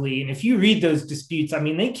getting ugly. And if you read those disputes, I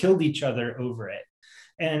mean, they killed each other over it.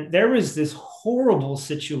 And there was this horrible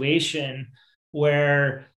situation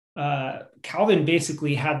where Calvin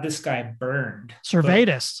basically had this guy burned.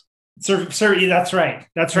 Servetus. That's right.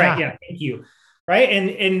 Yeah, thank you. Right.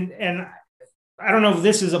 And I don't know if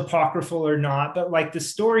this is apocryphal or not, but like the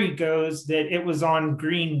story goes that it was on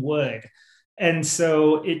green wood. And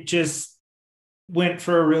so it just went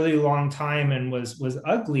for a really long time and was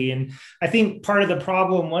ugly. And I think part of the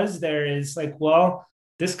problem was there is like, well,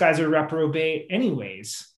 this guy's a reprobate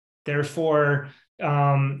anyways. Therefore,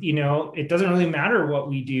 it doesn't really matter what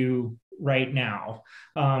we do right now.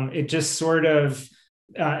 It just sort of,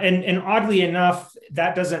 and oddly enough,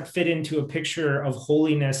 that doesn't fit into a picture of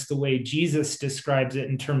holiness the way Jesus describes it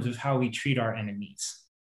in terms of how we treat our enemies.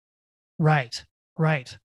 Right.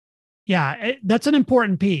 Yeah, that's an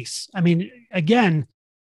important piece. I mean, again,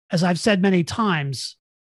 as I've said many times,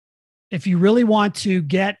 if you really want to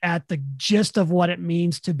get at the gist of what it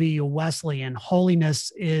means to be a Wesleyan,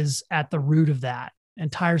 holiness is at the root of that.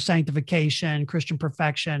 Entire sanctification, Christian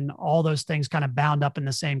perfection, all those things kind of bound up in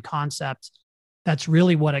the same concept. That's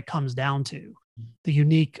really what it comes down to, the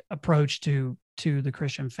unique approach to the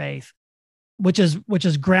Christian faith, which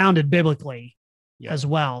is grounded biblically as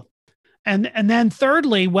well. And then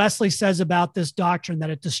thirdly, Wesley says about this doctrine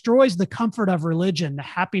that it destroys the comfort of religion, the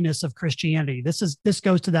happiness of Christianity. This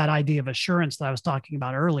goes to that idea of assurance that I was talking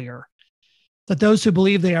about earlier, that those who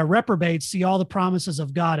believe they are reprobates see all the promises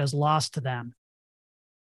of God as lost to them.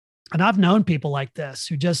 And I've known people like this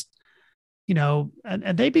who just,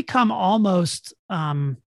 and they become almost,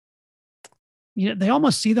 they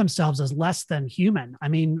almost see themselves as less than human. I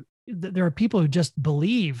mean, there are people who just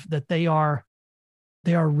believe that they are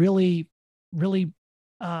really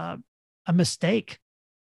a mistake.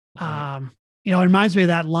 Right. It reminds me of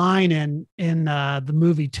that line in the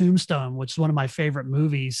movie Tombstone, which is one of my favorite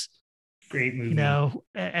movies. Great movie.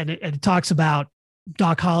 And it talks about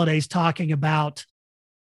Doc Holliday's talking about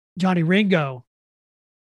Johnny Ringo,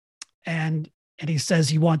 and he says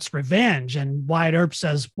he wants revenge, and Wyatt Earp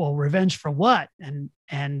says, well, revenge for what? And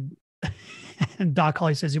Doc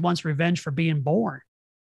Holliday says he wants revenge for being born.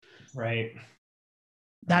 Right.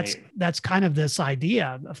 That's kind of this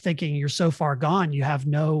idea of thinking you're so far gone, you have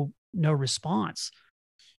no response.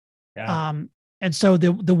 Yeah. And so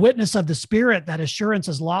the witness of the Spirit, that assurance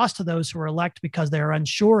is lost to those who are elect because they are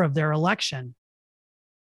unsure of their election.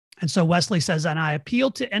 And so Wesley says, and I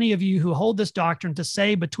appeal to any of you who hold this doctrine to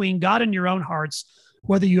say between God and your own hearts,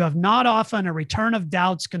 whether you have not often a return of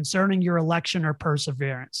doubts concerning your election or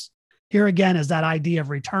perseverance. Here again is that idea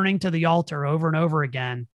of returning to the altar over and over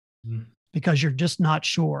again, because you're just not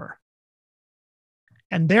sure.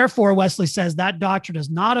 And therefore, Wesley says that doctrine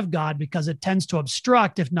is not of God because it tends to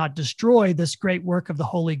obstruct, if not destroy, this great work of the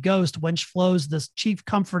Holy Ghost, whence flows this chief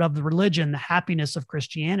comfort of the religion, the happiness of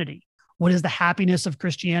Christianity. What is the happiness of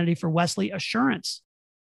Christianity for Wesley? Assurance.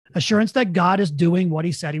 Assurance that God is doing what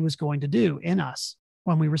he said he was going to do in us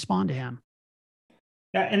when we respond to him.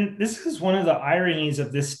 Yeah, and this is one of the ironies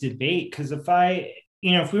of this debate, because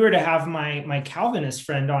if we were to have my Calvinist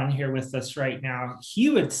friend on here with us right now,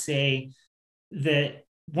 he would say that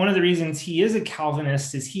one of the reasons he is a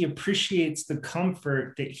Calvinist is he appreciates the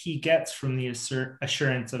comfort that he gets from the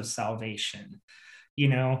assurance of salvation.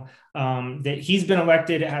 That he's been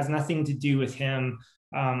elected, it has nothing to do with him.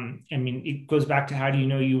 It goes back to, how do you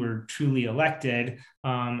know you were truly elected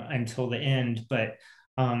until the end? But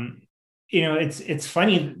it's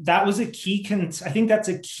funny, that was a key I think that's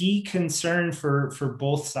a key concern for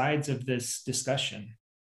both sides of this discussion.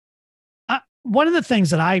 One of the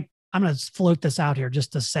things that I'm going to float this out here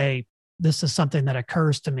just to say, this is something that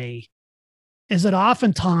occurs to me, is that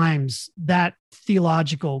oftentimes that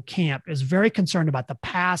theological camp is very concerned about the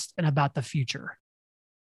past and about the future,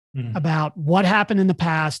 about what happened in the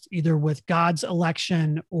past, either with God's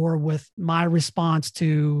election or with my response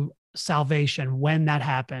to salvation when that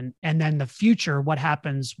happened, and then the future, what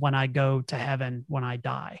happens when I go to heaven, when I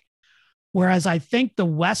die. Whereas I think the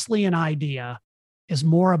Wesleyan idea is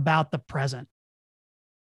more about the present.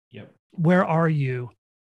 Yep. Where are you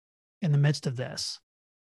in the midst of this?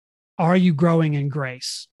 Are you growing in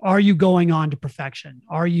grace? Are you going on to perfection?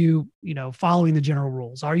 Are you, following the general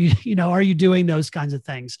rules? Are you doing those kinds of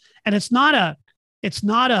things? And it's not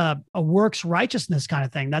a works righteousness kind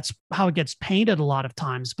of thing. That's how it gets painted a lot of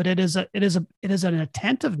times, but it is an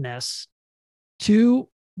attentiveness to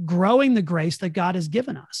growing the grace that God has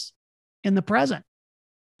given us in the present.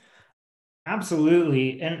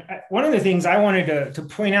 Absolutely. And one of the things I wanted to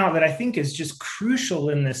point out that I think is just crucial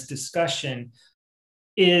in this discussion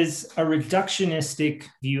is a reductionistic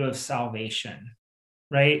view of salvation,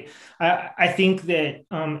 right? I think that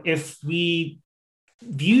if we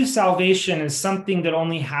view salvation as something that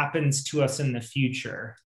only happens to us in the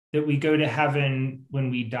future, that we go to heaven when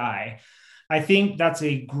we die, I think that's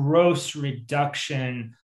a gross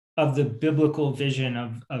reduction of the biblical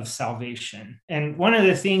vision of salvation. And one of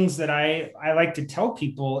the things that I like to tell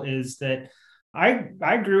people is that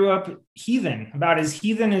I grew up heathen, about as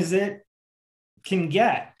heathen as it can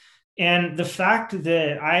get. And the fact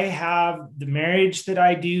that I have the marriage that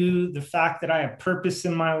I do, the fact that I have purpose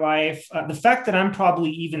in my life, the fact that I'm probably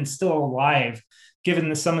even still alive,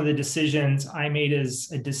 given some of the decisions I made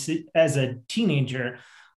as a teenager,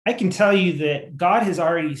 I can tell you that God has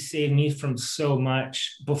already saved me from so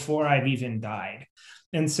much before I've even died.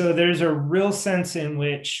 And so there's a real sense in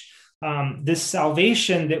which this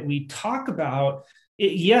salvation that we talk about,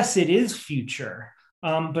 yes, it is future,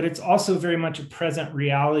 but it's also very much a present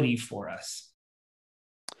reality for us.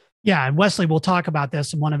 Yeah, and Wesley will talk about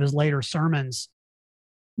this in one of his later sermons,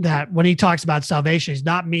 that when he talks about salvation, he's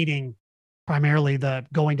not meaning primarily the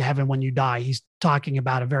going to heaven when you die. He's talking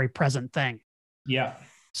about a very present thing. Yeah.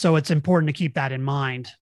 So it's important to keep that in mind,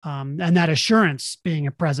 and that assurance being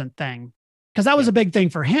a present thing, because that was a big thing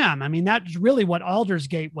for him. I mean, that's really what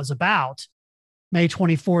Aldersgate was about, May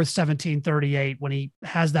 24th, 1738, when he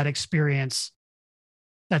has that experience,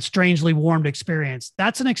 that strangely warmed experience.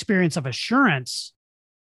 That's an experience of assurance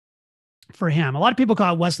for him. A lot of people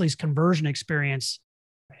call it Wesley's conversion experience.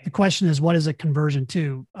 The question is, what is a conversion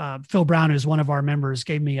to? Phil Brown, who's one of our members,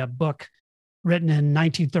 gave me a book written in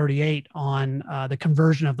 1938 on the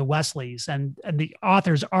conversion of the Wesleys, and the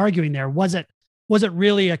author's arguing there, was it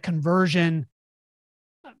really a conversion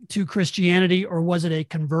to Christianity, or was it a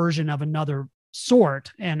conversion of another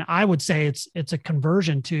sort? And I would say it's a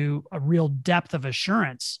conversion to a real depth of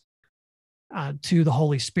assurance to the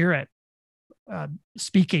Holy Spirit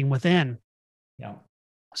speaking within. Yeah.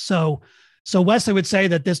 So Wesley would say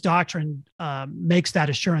that this doctrine makes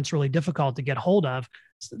that assurance really difficult to get hold of.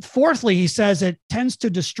 Fourthly, he says it tends to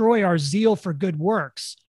destroy our zeal for good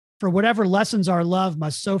works, for whatever lessens our love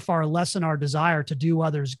must so far lessen our desire to do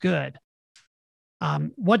others good.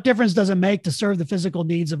 What difference does it make to serve the physical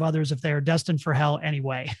needs of others if they are destined for hell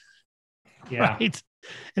anyway? Yeah. Right.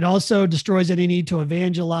 It also destroys any need to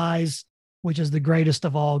evangelize, which is the greatest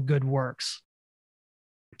of all good works.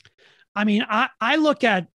 I mean, I look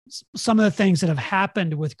at some of the things that have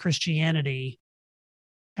happened with Christianity,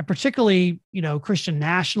 and particularly, Christian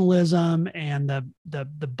nationalism and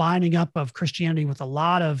the binding up of Christianity with a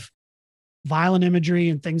lot of violent imagery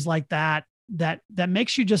and things like that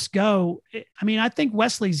makes you just go, I mean, I think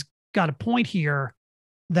Wesley's got a point here,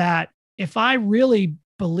 that if I really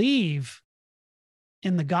believe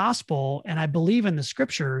in the gospel and I believe in the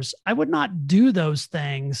scriptures, I would not do those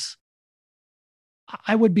things.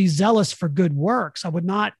 I would be zealous for good works. I would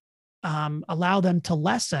not allow them to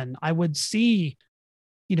lessen. I would see,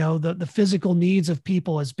 the physical needs of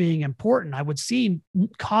people as being important. I would see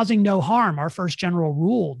causing no harm, our first general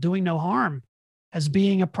rule, doing no harm, as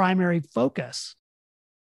being a primary focus.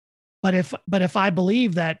 But if I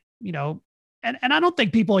believe that, and I don't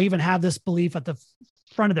think people even have this belief at the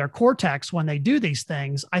front of their cortex when they do these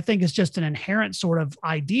things, I think is just an inherent sort of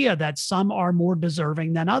idea that some are more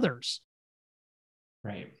deserving than others.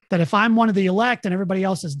 Right. That if I'm one of the elect and everybody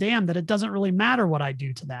else is damned, that it doesn't really matter what I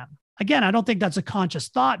do to them. Again, I don't think that's a conscious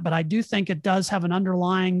thought, but I do think it does have an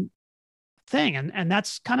underlying thing. And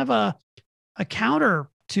that's kind of a counter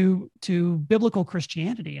to biblical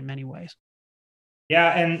Christianity in many ways.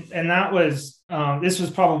 Yeah, and that was this was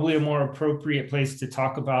probably a more appropriate place to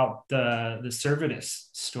talk about the Servetus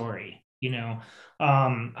story.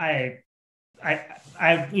 I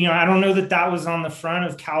don't know that was on the front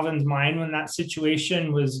of Calvin's mind when that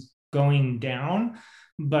situation was going down,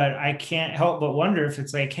 but I can't help but wonder if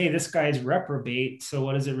it's like, hey, this guy's reprobate, so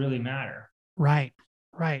what does it really matter? Right.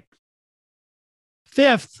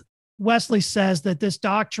 Fifth, Wesley says that this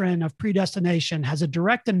doctrine of predestination has a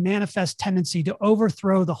direct and manifest tendency to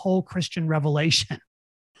overthrow the whole Christian revelation.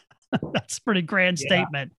 That's a pretty grand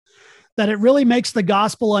statement. That it really makes the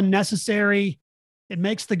gospel unnecessary. It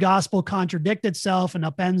makes the gospel contradict itself and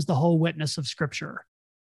upends the whole witness of Scripture.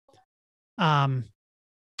 And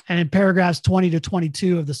in paragraphs 20 to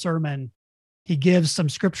 22 of the sermon, he gives some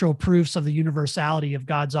scriptural proofs of the universality of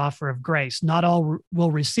God's offer of grace. Not all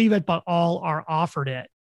will receive it, but all are offered it.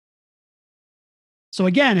 So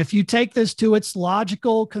again, if you take this to its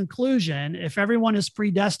logical conclusion, if everyone is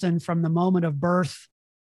predestined from the moment of birth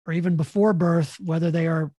or even before birth, whether they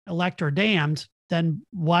are elect or damned, then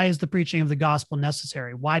why is the preaching of the gospel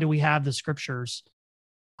necessary? Why do we have the scriptures?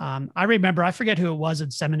 I remember, I forget who it was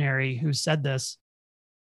in seminary who said this,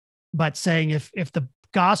 but saying if the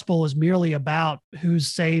gospel is merely about who's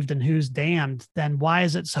saved and who's damned, then why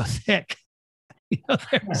is it so thick?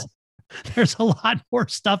 There's a lot more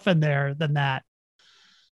stuff in there than that.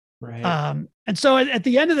 Right. And so at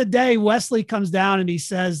the end of the day, Wesley comes down and he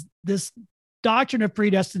says, this doctrine of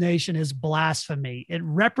predestination is blasphemy. It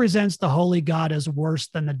represents the holy God as worse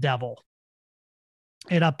than the devil.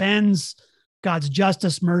 It upends God's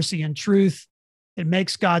justice, mercy, and truth. It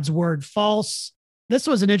makes God's word false. This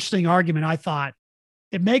was an interesting argument, I thought.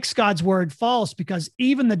 It makes God's word false because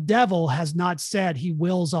even the devil has not said he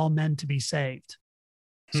wills all men to be saved.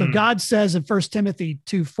 So God says in 1 Timothy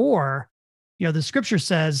 2:4, the scripture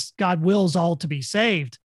says God wills all to be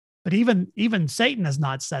saved, but even Satan has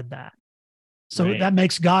not said that. So that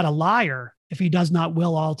makes God a liar if he does not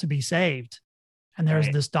will all to be saved. And there's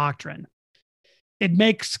this doctrine. It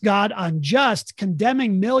makes God unjust,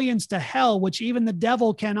 condemning millions to hell, which even the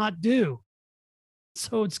devil cannot do.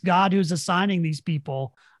 So it's God who's assigning these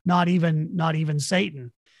people, not even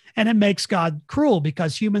Satan. And it makes God cruel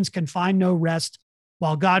because humans can find no rest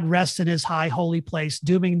while God rests in his high holy place,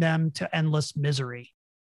 dooming them to endless misery.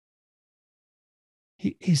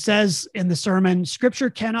 He says in the sermon, Scripture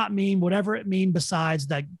cannot mean whatever it means besides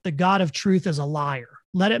that the God of truth is a liar.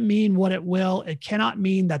 Let it mean what it will. It cannot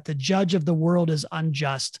mean that the judge of the world is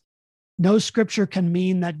unjust. No Scripture can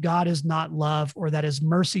mean that God is not love or that his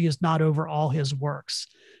mercy is not over all his works.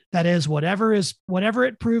 That is, whatever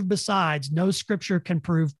it proved besides, no Scripture can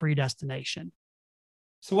prove predestination.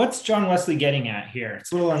 So what's John Wesley getting at here?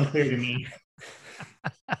 It's a little unclear to me.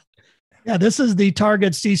 Yeah, this is the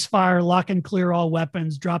target, ceasefire, lock and clear all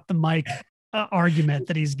weapons, drop the mic argument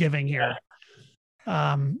that he's giving here.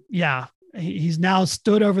 He's now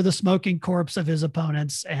stood over the smoking corpse of his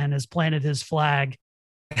opponents and has planted his flag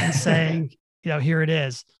and saying, here it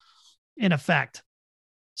is, in effect.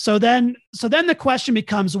 So then the question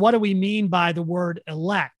becomes, what do we mean by the word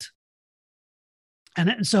elect?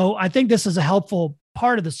 And so I think this is a helpful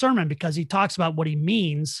part of the sermon because he talks about what he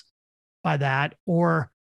means by that, or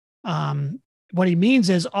what he means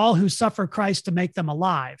is all who suffer Christ to make them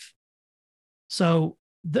alive. So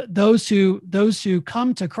those who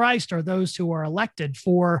come to Christ are those who are elected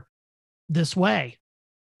for this way,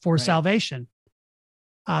 for salvation.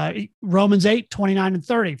 Romans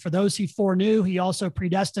 8:29-30. For those he foreknew, he also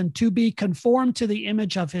predestined to be conformed to the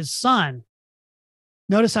image of his Son.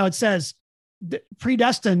 Notice how it says,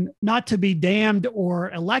 predestined not to be damned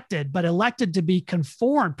or elected, but elected to be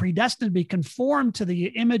conformed, predestined to be conformed to the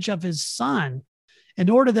image of his Son, in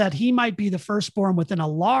order that he might be the firstborn within a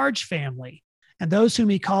large family. And those whom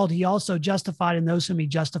he called, he also justified, and those whom he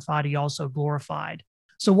justified, he also glorified.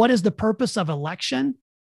 So what is the purpose of election?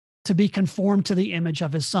 To be conformed to the image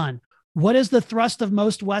of his Son. What is the thrust of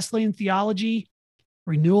most Wesleyan theology?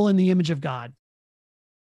 Renewal in the image of God.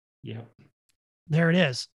 Yeah. There it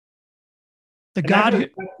is. The God who,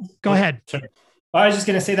 go ahead. Sorry. Well, I was just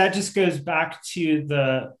going to say that just goes back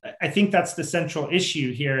to I think that's the central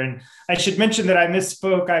issue here. And I should mention that I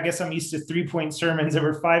misspoke. I guess I'm used to 3-point sermons. There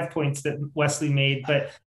were 5 points that Wesley made,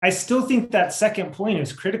 but I still think that second point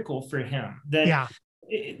is critical for him, that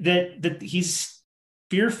he's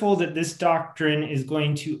fearful that this doctrine is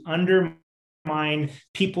going to undermine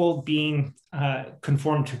people being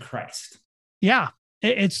conformed to Christ. Yeah,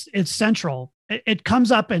 it's central. It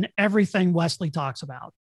comes up in everything Wesley talks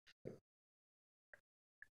about.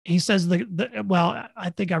 He says, well, I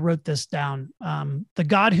think I wrote this down. The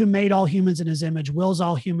God who made all humans in his image wills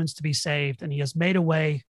all humans to be saved, and he has made a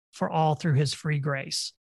way for all through his free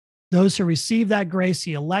grace. Those who receive that grace,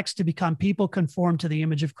 he elects to become people conformed to the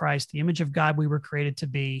image of Christ, the image of God we were created to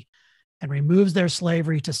be, and removes their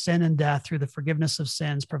slavery to sin and death through the forgiveness of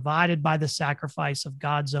sins provided by the sacrifice of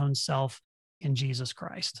God's own self in Jesus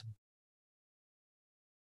Christ.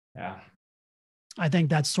 Yeah. I think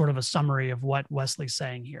that's sort of a summary of what Wesley's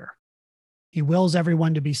saying here. He wills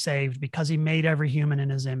everyone to be saved because he made every human in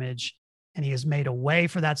his image, and he has made a way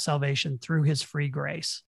for that salvation through his free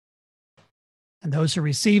grace. And those who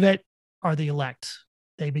receive it are the elect.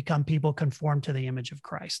 They become people conformed to the image of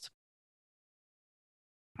Christ.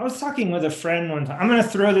 I was talking with a friend one time. I'm going to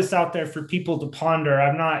throw this out there for people to ponder.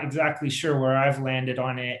 I'm not exactly sure where I've landed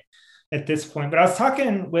on it at this point, but I was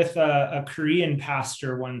talking with a Korean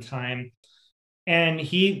pastor one time. And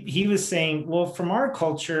he was saying, well, from our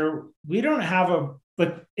culture, we don't have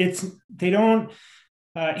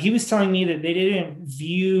he was telling me that they didn't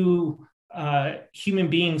view human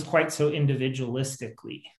beings quite so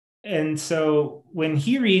individualistically. And so when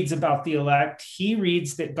he reads about the elect, he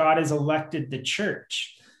reads that God has elected the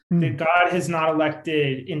church, that God has not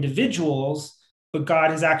elected individuals, but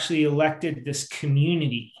God has actually elected this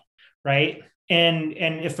community, right? And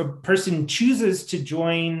if a person chooses to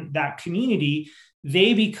join that community,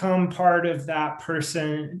 they become part of that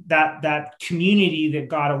person, that community that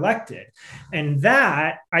God elected. And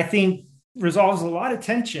that, I think, resolves a lot of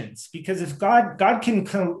tensions, because if God can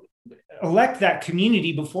elect that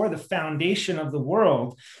community before the foundation of the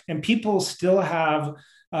world, and people still have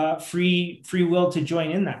free will to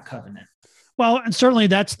join in that covenant. Well, and certainly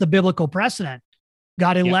that's the biblical precedent.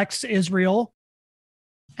 God elects Israel,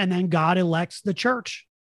 and then God elects the church.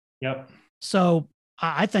 Yep. So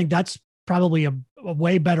I think that's probably a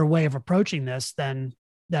way better way of approaching this than.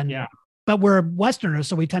 But we're Westerners,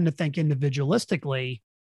 so we tend to think individualistically,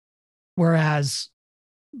 whereas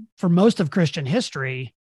for most of Christian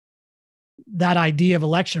history, that idea of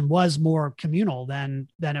election was more communal than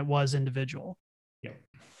it was individual. Yep.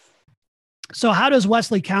 So how does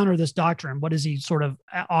Wesley counter this doctrine? What does he sort of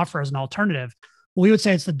offer as an alternative? Well, we would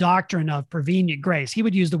say it's the doctrine of prevenient grace. He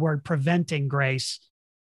would use the word preventing grace,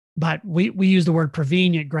 but we use the word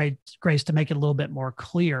prevenient grace to make it a little bit more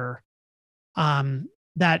clear,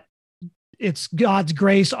 that it's God's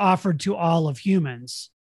grace offered to all of humans.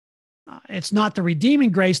 It's not the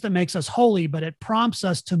redeeming grace that makes us holy, but it prompts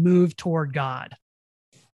us to move toward God.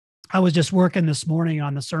 I was just working this morning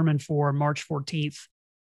on the sermon for March 14th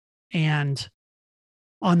and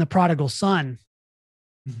on the prodigal son.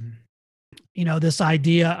 Mm-hmm. You know, this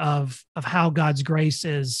idea of how God's grace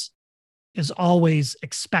is always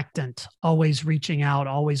expectant, always reaching out,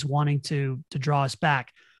 always wanting to draw us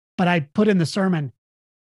back. But I put in the sermon,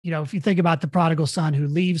 you know, if you think about the prodigal son who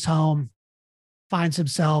leaves home, finds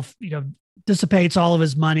himself, dissipates all of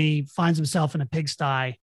his money, finds himself in a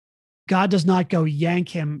pigsty, God does not go yank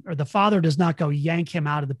him, or the father does not go yank him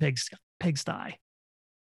out of the pigsty.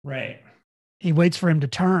 Right. He waits for him to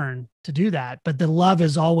turn to do that, but the love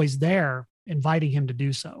is always there, inviting him to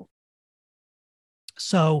do so.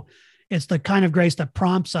 So it's the kind of grace that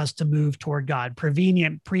prompts us to move toward God.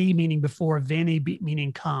 Prevenient, meaning before, veni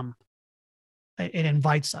meaning come. It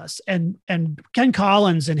invites us. And Ken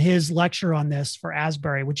Collins, in his lecture on this for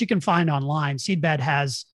Asbury, which you can find online, Seedbed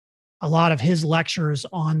has a lot of his lectures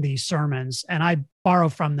on these sermons, and I borrow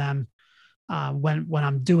from them when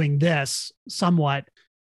I'm doing this somewhat,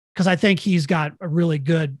 because I think he's got a really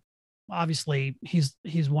good. Obviously,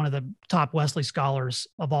 he's one of the top Wesley scholars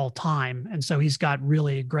of all time, and so he's got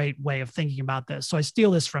really a great way of thinking about this. So I steal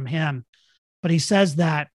this from him, but he says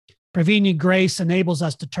that prevenient grace enables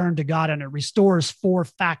us to turn to God, and it restores 4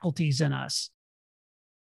 faculties in us.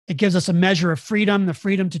 It gives us a measure of freedom, the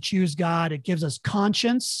freedom to choose God. It gives us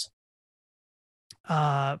conscience,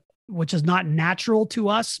 which is not natural to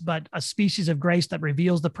us, but a species of grace that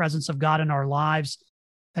reveals the presence of God in our lives.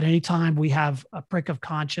 At any time we have a prick of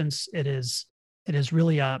conscience, it is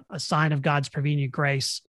really a sign of God's prevenient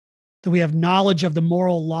grace. That we have knowledge of the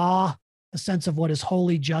moral law, a sense of what is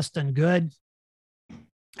holy, just, and good,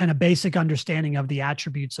 and a basic understanding of the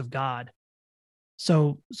attributes of God.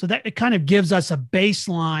 So that it kind of gives us a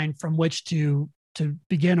baseline from which to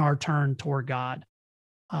begin our turn toward God.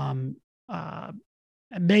 And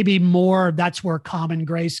maybe more, that's where common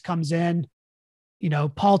grace comes in.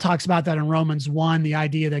 Paul talks about that in Romans 1, the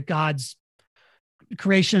idea that God's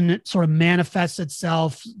creation sort of manifests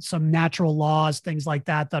itself, some natural laws, things like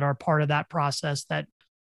that are part of that process that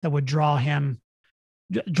would draw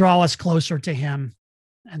us closer to him.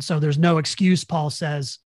 And so there's no excuse, Paul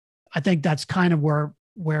says. I think that's kind of where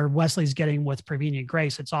Wesley's getting with prevenient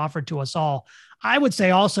grace. It's offered to us all. I would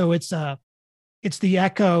say also it's the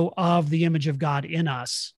echo of the image of God in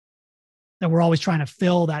us, that we're always trying to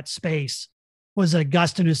fill that space. Was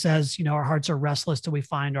Augustine who says, our hearts are restless till we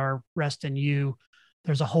find our rest in you.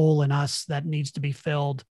 There's a hole in us that needs to be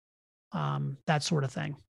filled, that sort of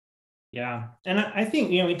thing. Yeah. And I think,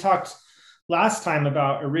 we talked last time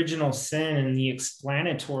about original sin and the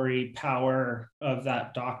explanatory power of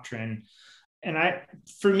that doctrine. And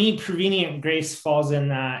for me, prevenient grace falls in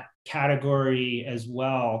that category as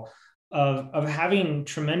well, of having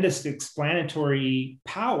tremendous explanatory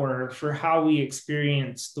power for how we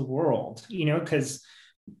experience the world, because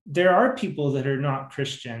there are people that are not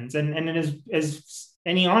Christians. And as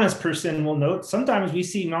any honest person will note, sometimes we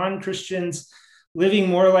see non-Christians living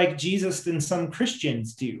more like Jesus than some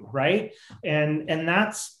Christians do, right? And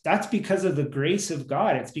that's because of the grace of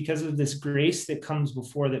God. It's because of this grace that comes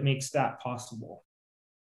before that makes that possible.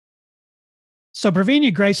 So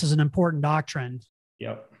prevenient grace is an important doctrine.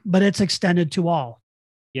 Yep. But it's extended to all.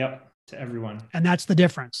 Yep, to everyone. And that's the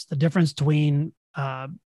difference between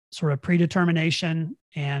sort of predetermination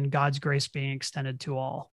and God's grace being extended to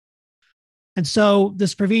all. And so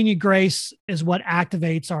this prevenient grace is what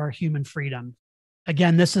activates our human freedom.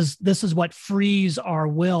 Again, this is what frees our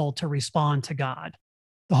will to respond to God.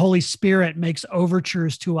 The Holy Spirit makes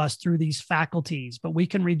overtures to us through these faculties, but we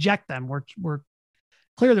can reject them. We're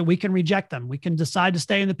clear that we can reject them. We can decide to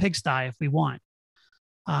stay in the pigsty if we want.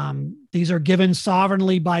 These are given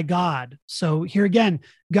sovereignly by God. So here again,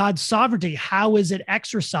 God's sovereignty, how is it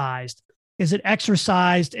exercised? Is it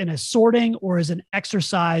exercised in a sorting, or is it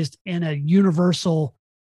exercised in a universal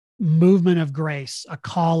movement of grace, a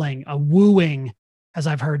calling, a wooing, as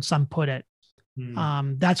I've heard some put it?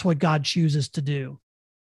 That's what God chooses to do.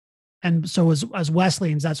 And so as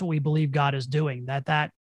Wesleyans, that's what we believe God is doing,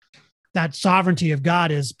 that sovereignty of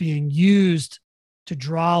God is being used to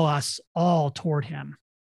draw us all toward him.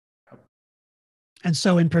 And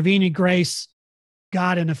so in prevenient grace,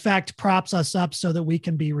 God, in effect, props us up so that we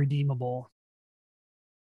can be redeemable.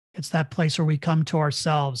 It's that place where we come to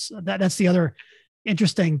ourselves. That's the other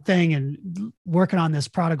interesting thing in working on this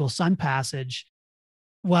prodigal son passage.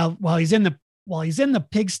 While he's in the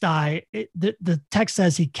pigsty, the text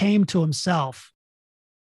says he came to himself.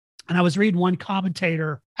 And I was reading one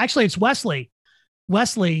commentator, actually it's Wesley,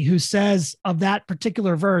 who says of that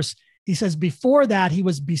particular verse, he says before that he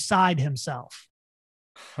was beside himself.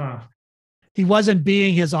 Huh. He wasn't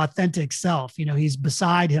being his authentic self. He's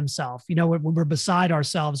beside himself. When we're beside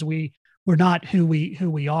ourselves, we're not who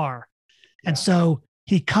we are. Yeah. And so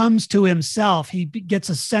he comes to himself. He gets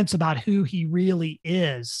a sense about who he really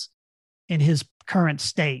is in his current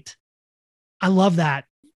state. I love that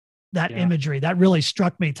imagery. That really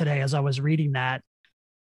struck me today as I was reading that.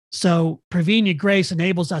 So prevenient grace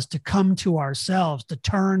enables us to come to ourselves, to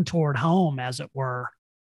turn toward home, as it were.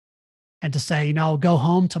 And to say, I'll go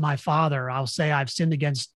home to my Father. I'll say I've sinned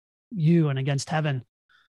against you and against heaven.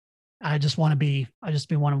 I just want to be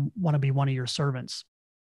one of your servants.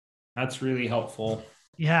 That's really helpful.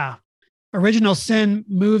 Yeah. Original sin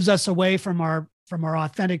moves us away from our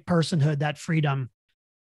authentic personhood, that freedom.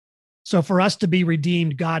 So for us to be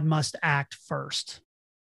redeemed, God must act first.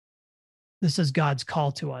 This is God's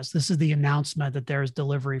call to us. This is the announcement that there is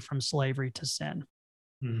delivery from slavery to sin.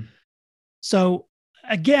 So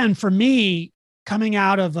again, for me, coming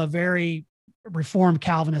out of a very Reformed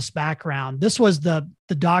Calvinist background, this was the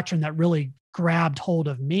doctrine that really grabbed hold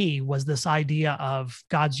of me, was this idea of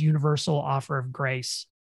God's universal offer of grace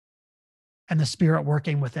and the Spirit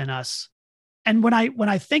working within us. And when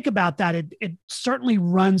I think about that, it certainly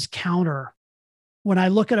runs counter when I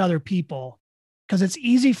look at other people, because it's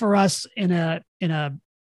easy for us in a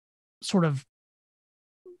sort of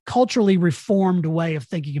culturally reformed way of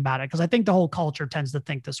thinking about it, because I think the whole culture tends to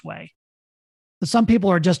think this way. That some people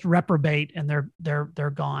are just reprobate and they're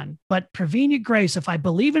gone. But prevenient grace, if I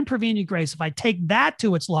believe in prevenient grace, if I take that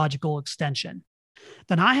to its logical extension,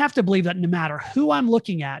 then I have to believe that no matter who I'm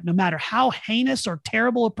looking at, no matter how heinous or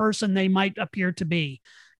terrible a person they might appear to be,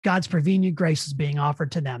 God's prevenient grace is being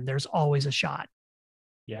offered to them. There's always a shot.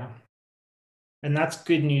 Yeah. And that's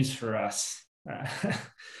good news for us,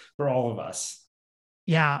 for all of us.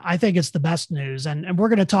 Yeah, I think it's the best news. And we're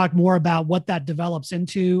going to talk more about what that develops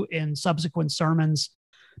into in subsequent sermons.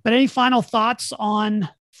 But any final thoughts on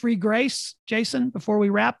free grace, Jason, before we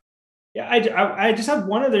wrap? Yeah, I just have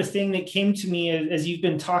one other thing that came to me as you've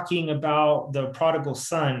been talking about the prodigal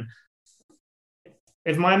son.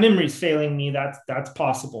 If my memory's failing me, that's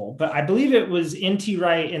possible. But I believe it was N.T.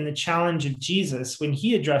 Wright in The Challenge of Jesus, when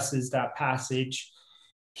he addresses that passage,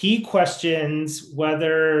 he questions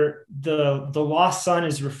whether the lost son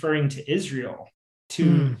is referring to Israel,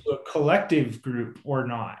 to a collective group or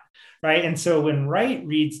not, right? And so when Wright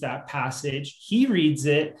reads that passage, he reads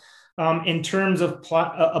it in terms of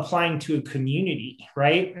applying to a community,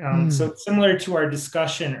 right? So similar to our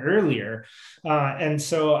discussion earlier. And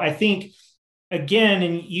so I think, again,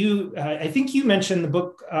 and I think you mentioned the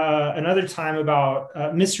book another time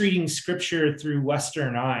about misreading scripture through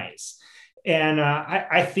Western eyes. And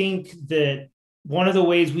I think that one of the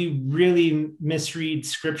ways we really misread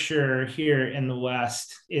scripture here in the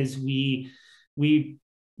West is we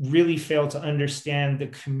really fail to understand the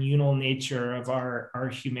communal nature of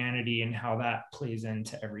our humanity and how that plays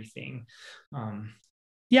into everything.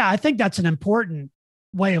 Yeah, I think that's an important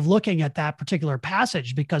way of looking at that particular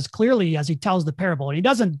passage, because clearly, as he tells the parable, and he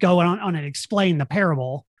doesn't go on and explain the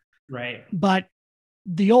parable, right? But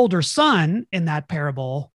the older son in that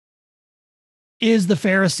parable is the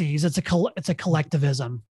Pharisees. It's a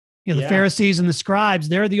collectivism. The Pharisees and the scribes,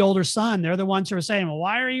 they're the older son. They're the ones who are saying, well,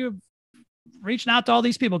 why are you reaching out to all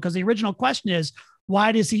these people? Because the original question is,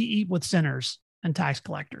 why does he eat with sinners and tax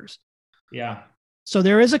collectors? Yeah. So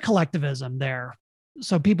there is a collectivism there.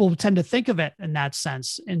 So people tend to think of it in that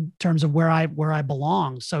sense, in terms of where I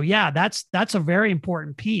belong. So yeah, that's a very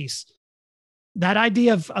important piece. That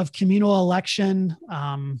idea of communal election,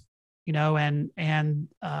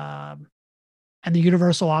 and the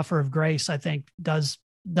universal offer of grace, I think does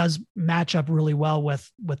match up really well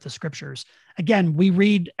with the scriptures. Again, we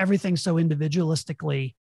read everything so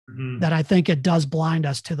individualistically that I think it does blind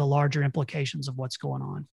us to the larger implications of what's going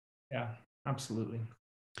on. Yeah, absolutely.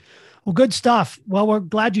 Well, good stuff. Well, we're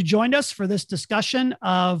glad you joined us for this discussion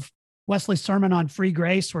of Wesley's sermon on free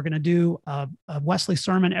grace. We're going to do a Wesley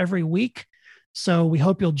sermon every week. So we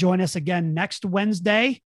hope you'll join us again next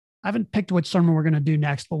Wednesday. I haven't picked which sermon we're going to do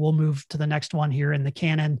next, but we'll move to the next one here in the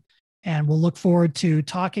canon, and we'll look forward to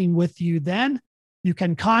talking with you then. You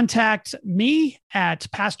can contact me at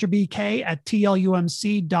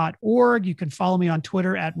pastorbk@tlumc.org. You can follow me on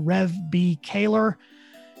Twitter at RevBKaler,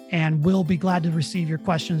 and we'll be glad to receive your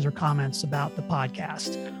questions or comments about the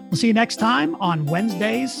podcast. We'll see you next time on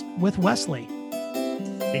Wednesdays with Wesley.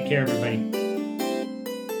 Take care, everybody.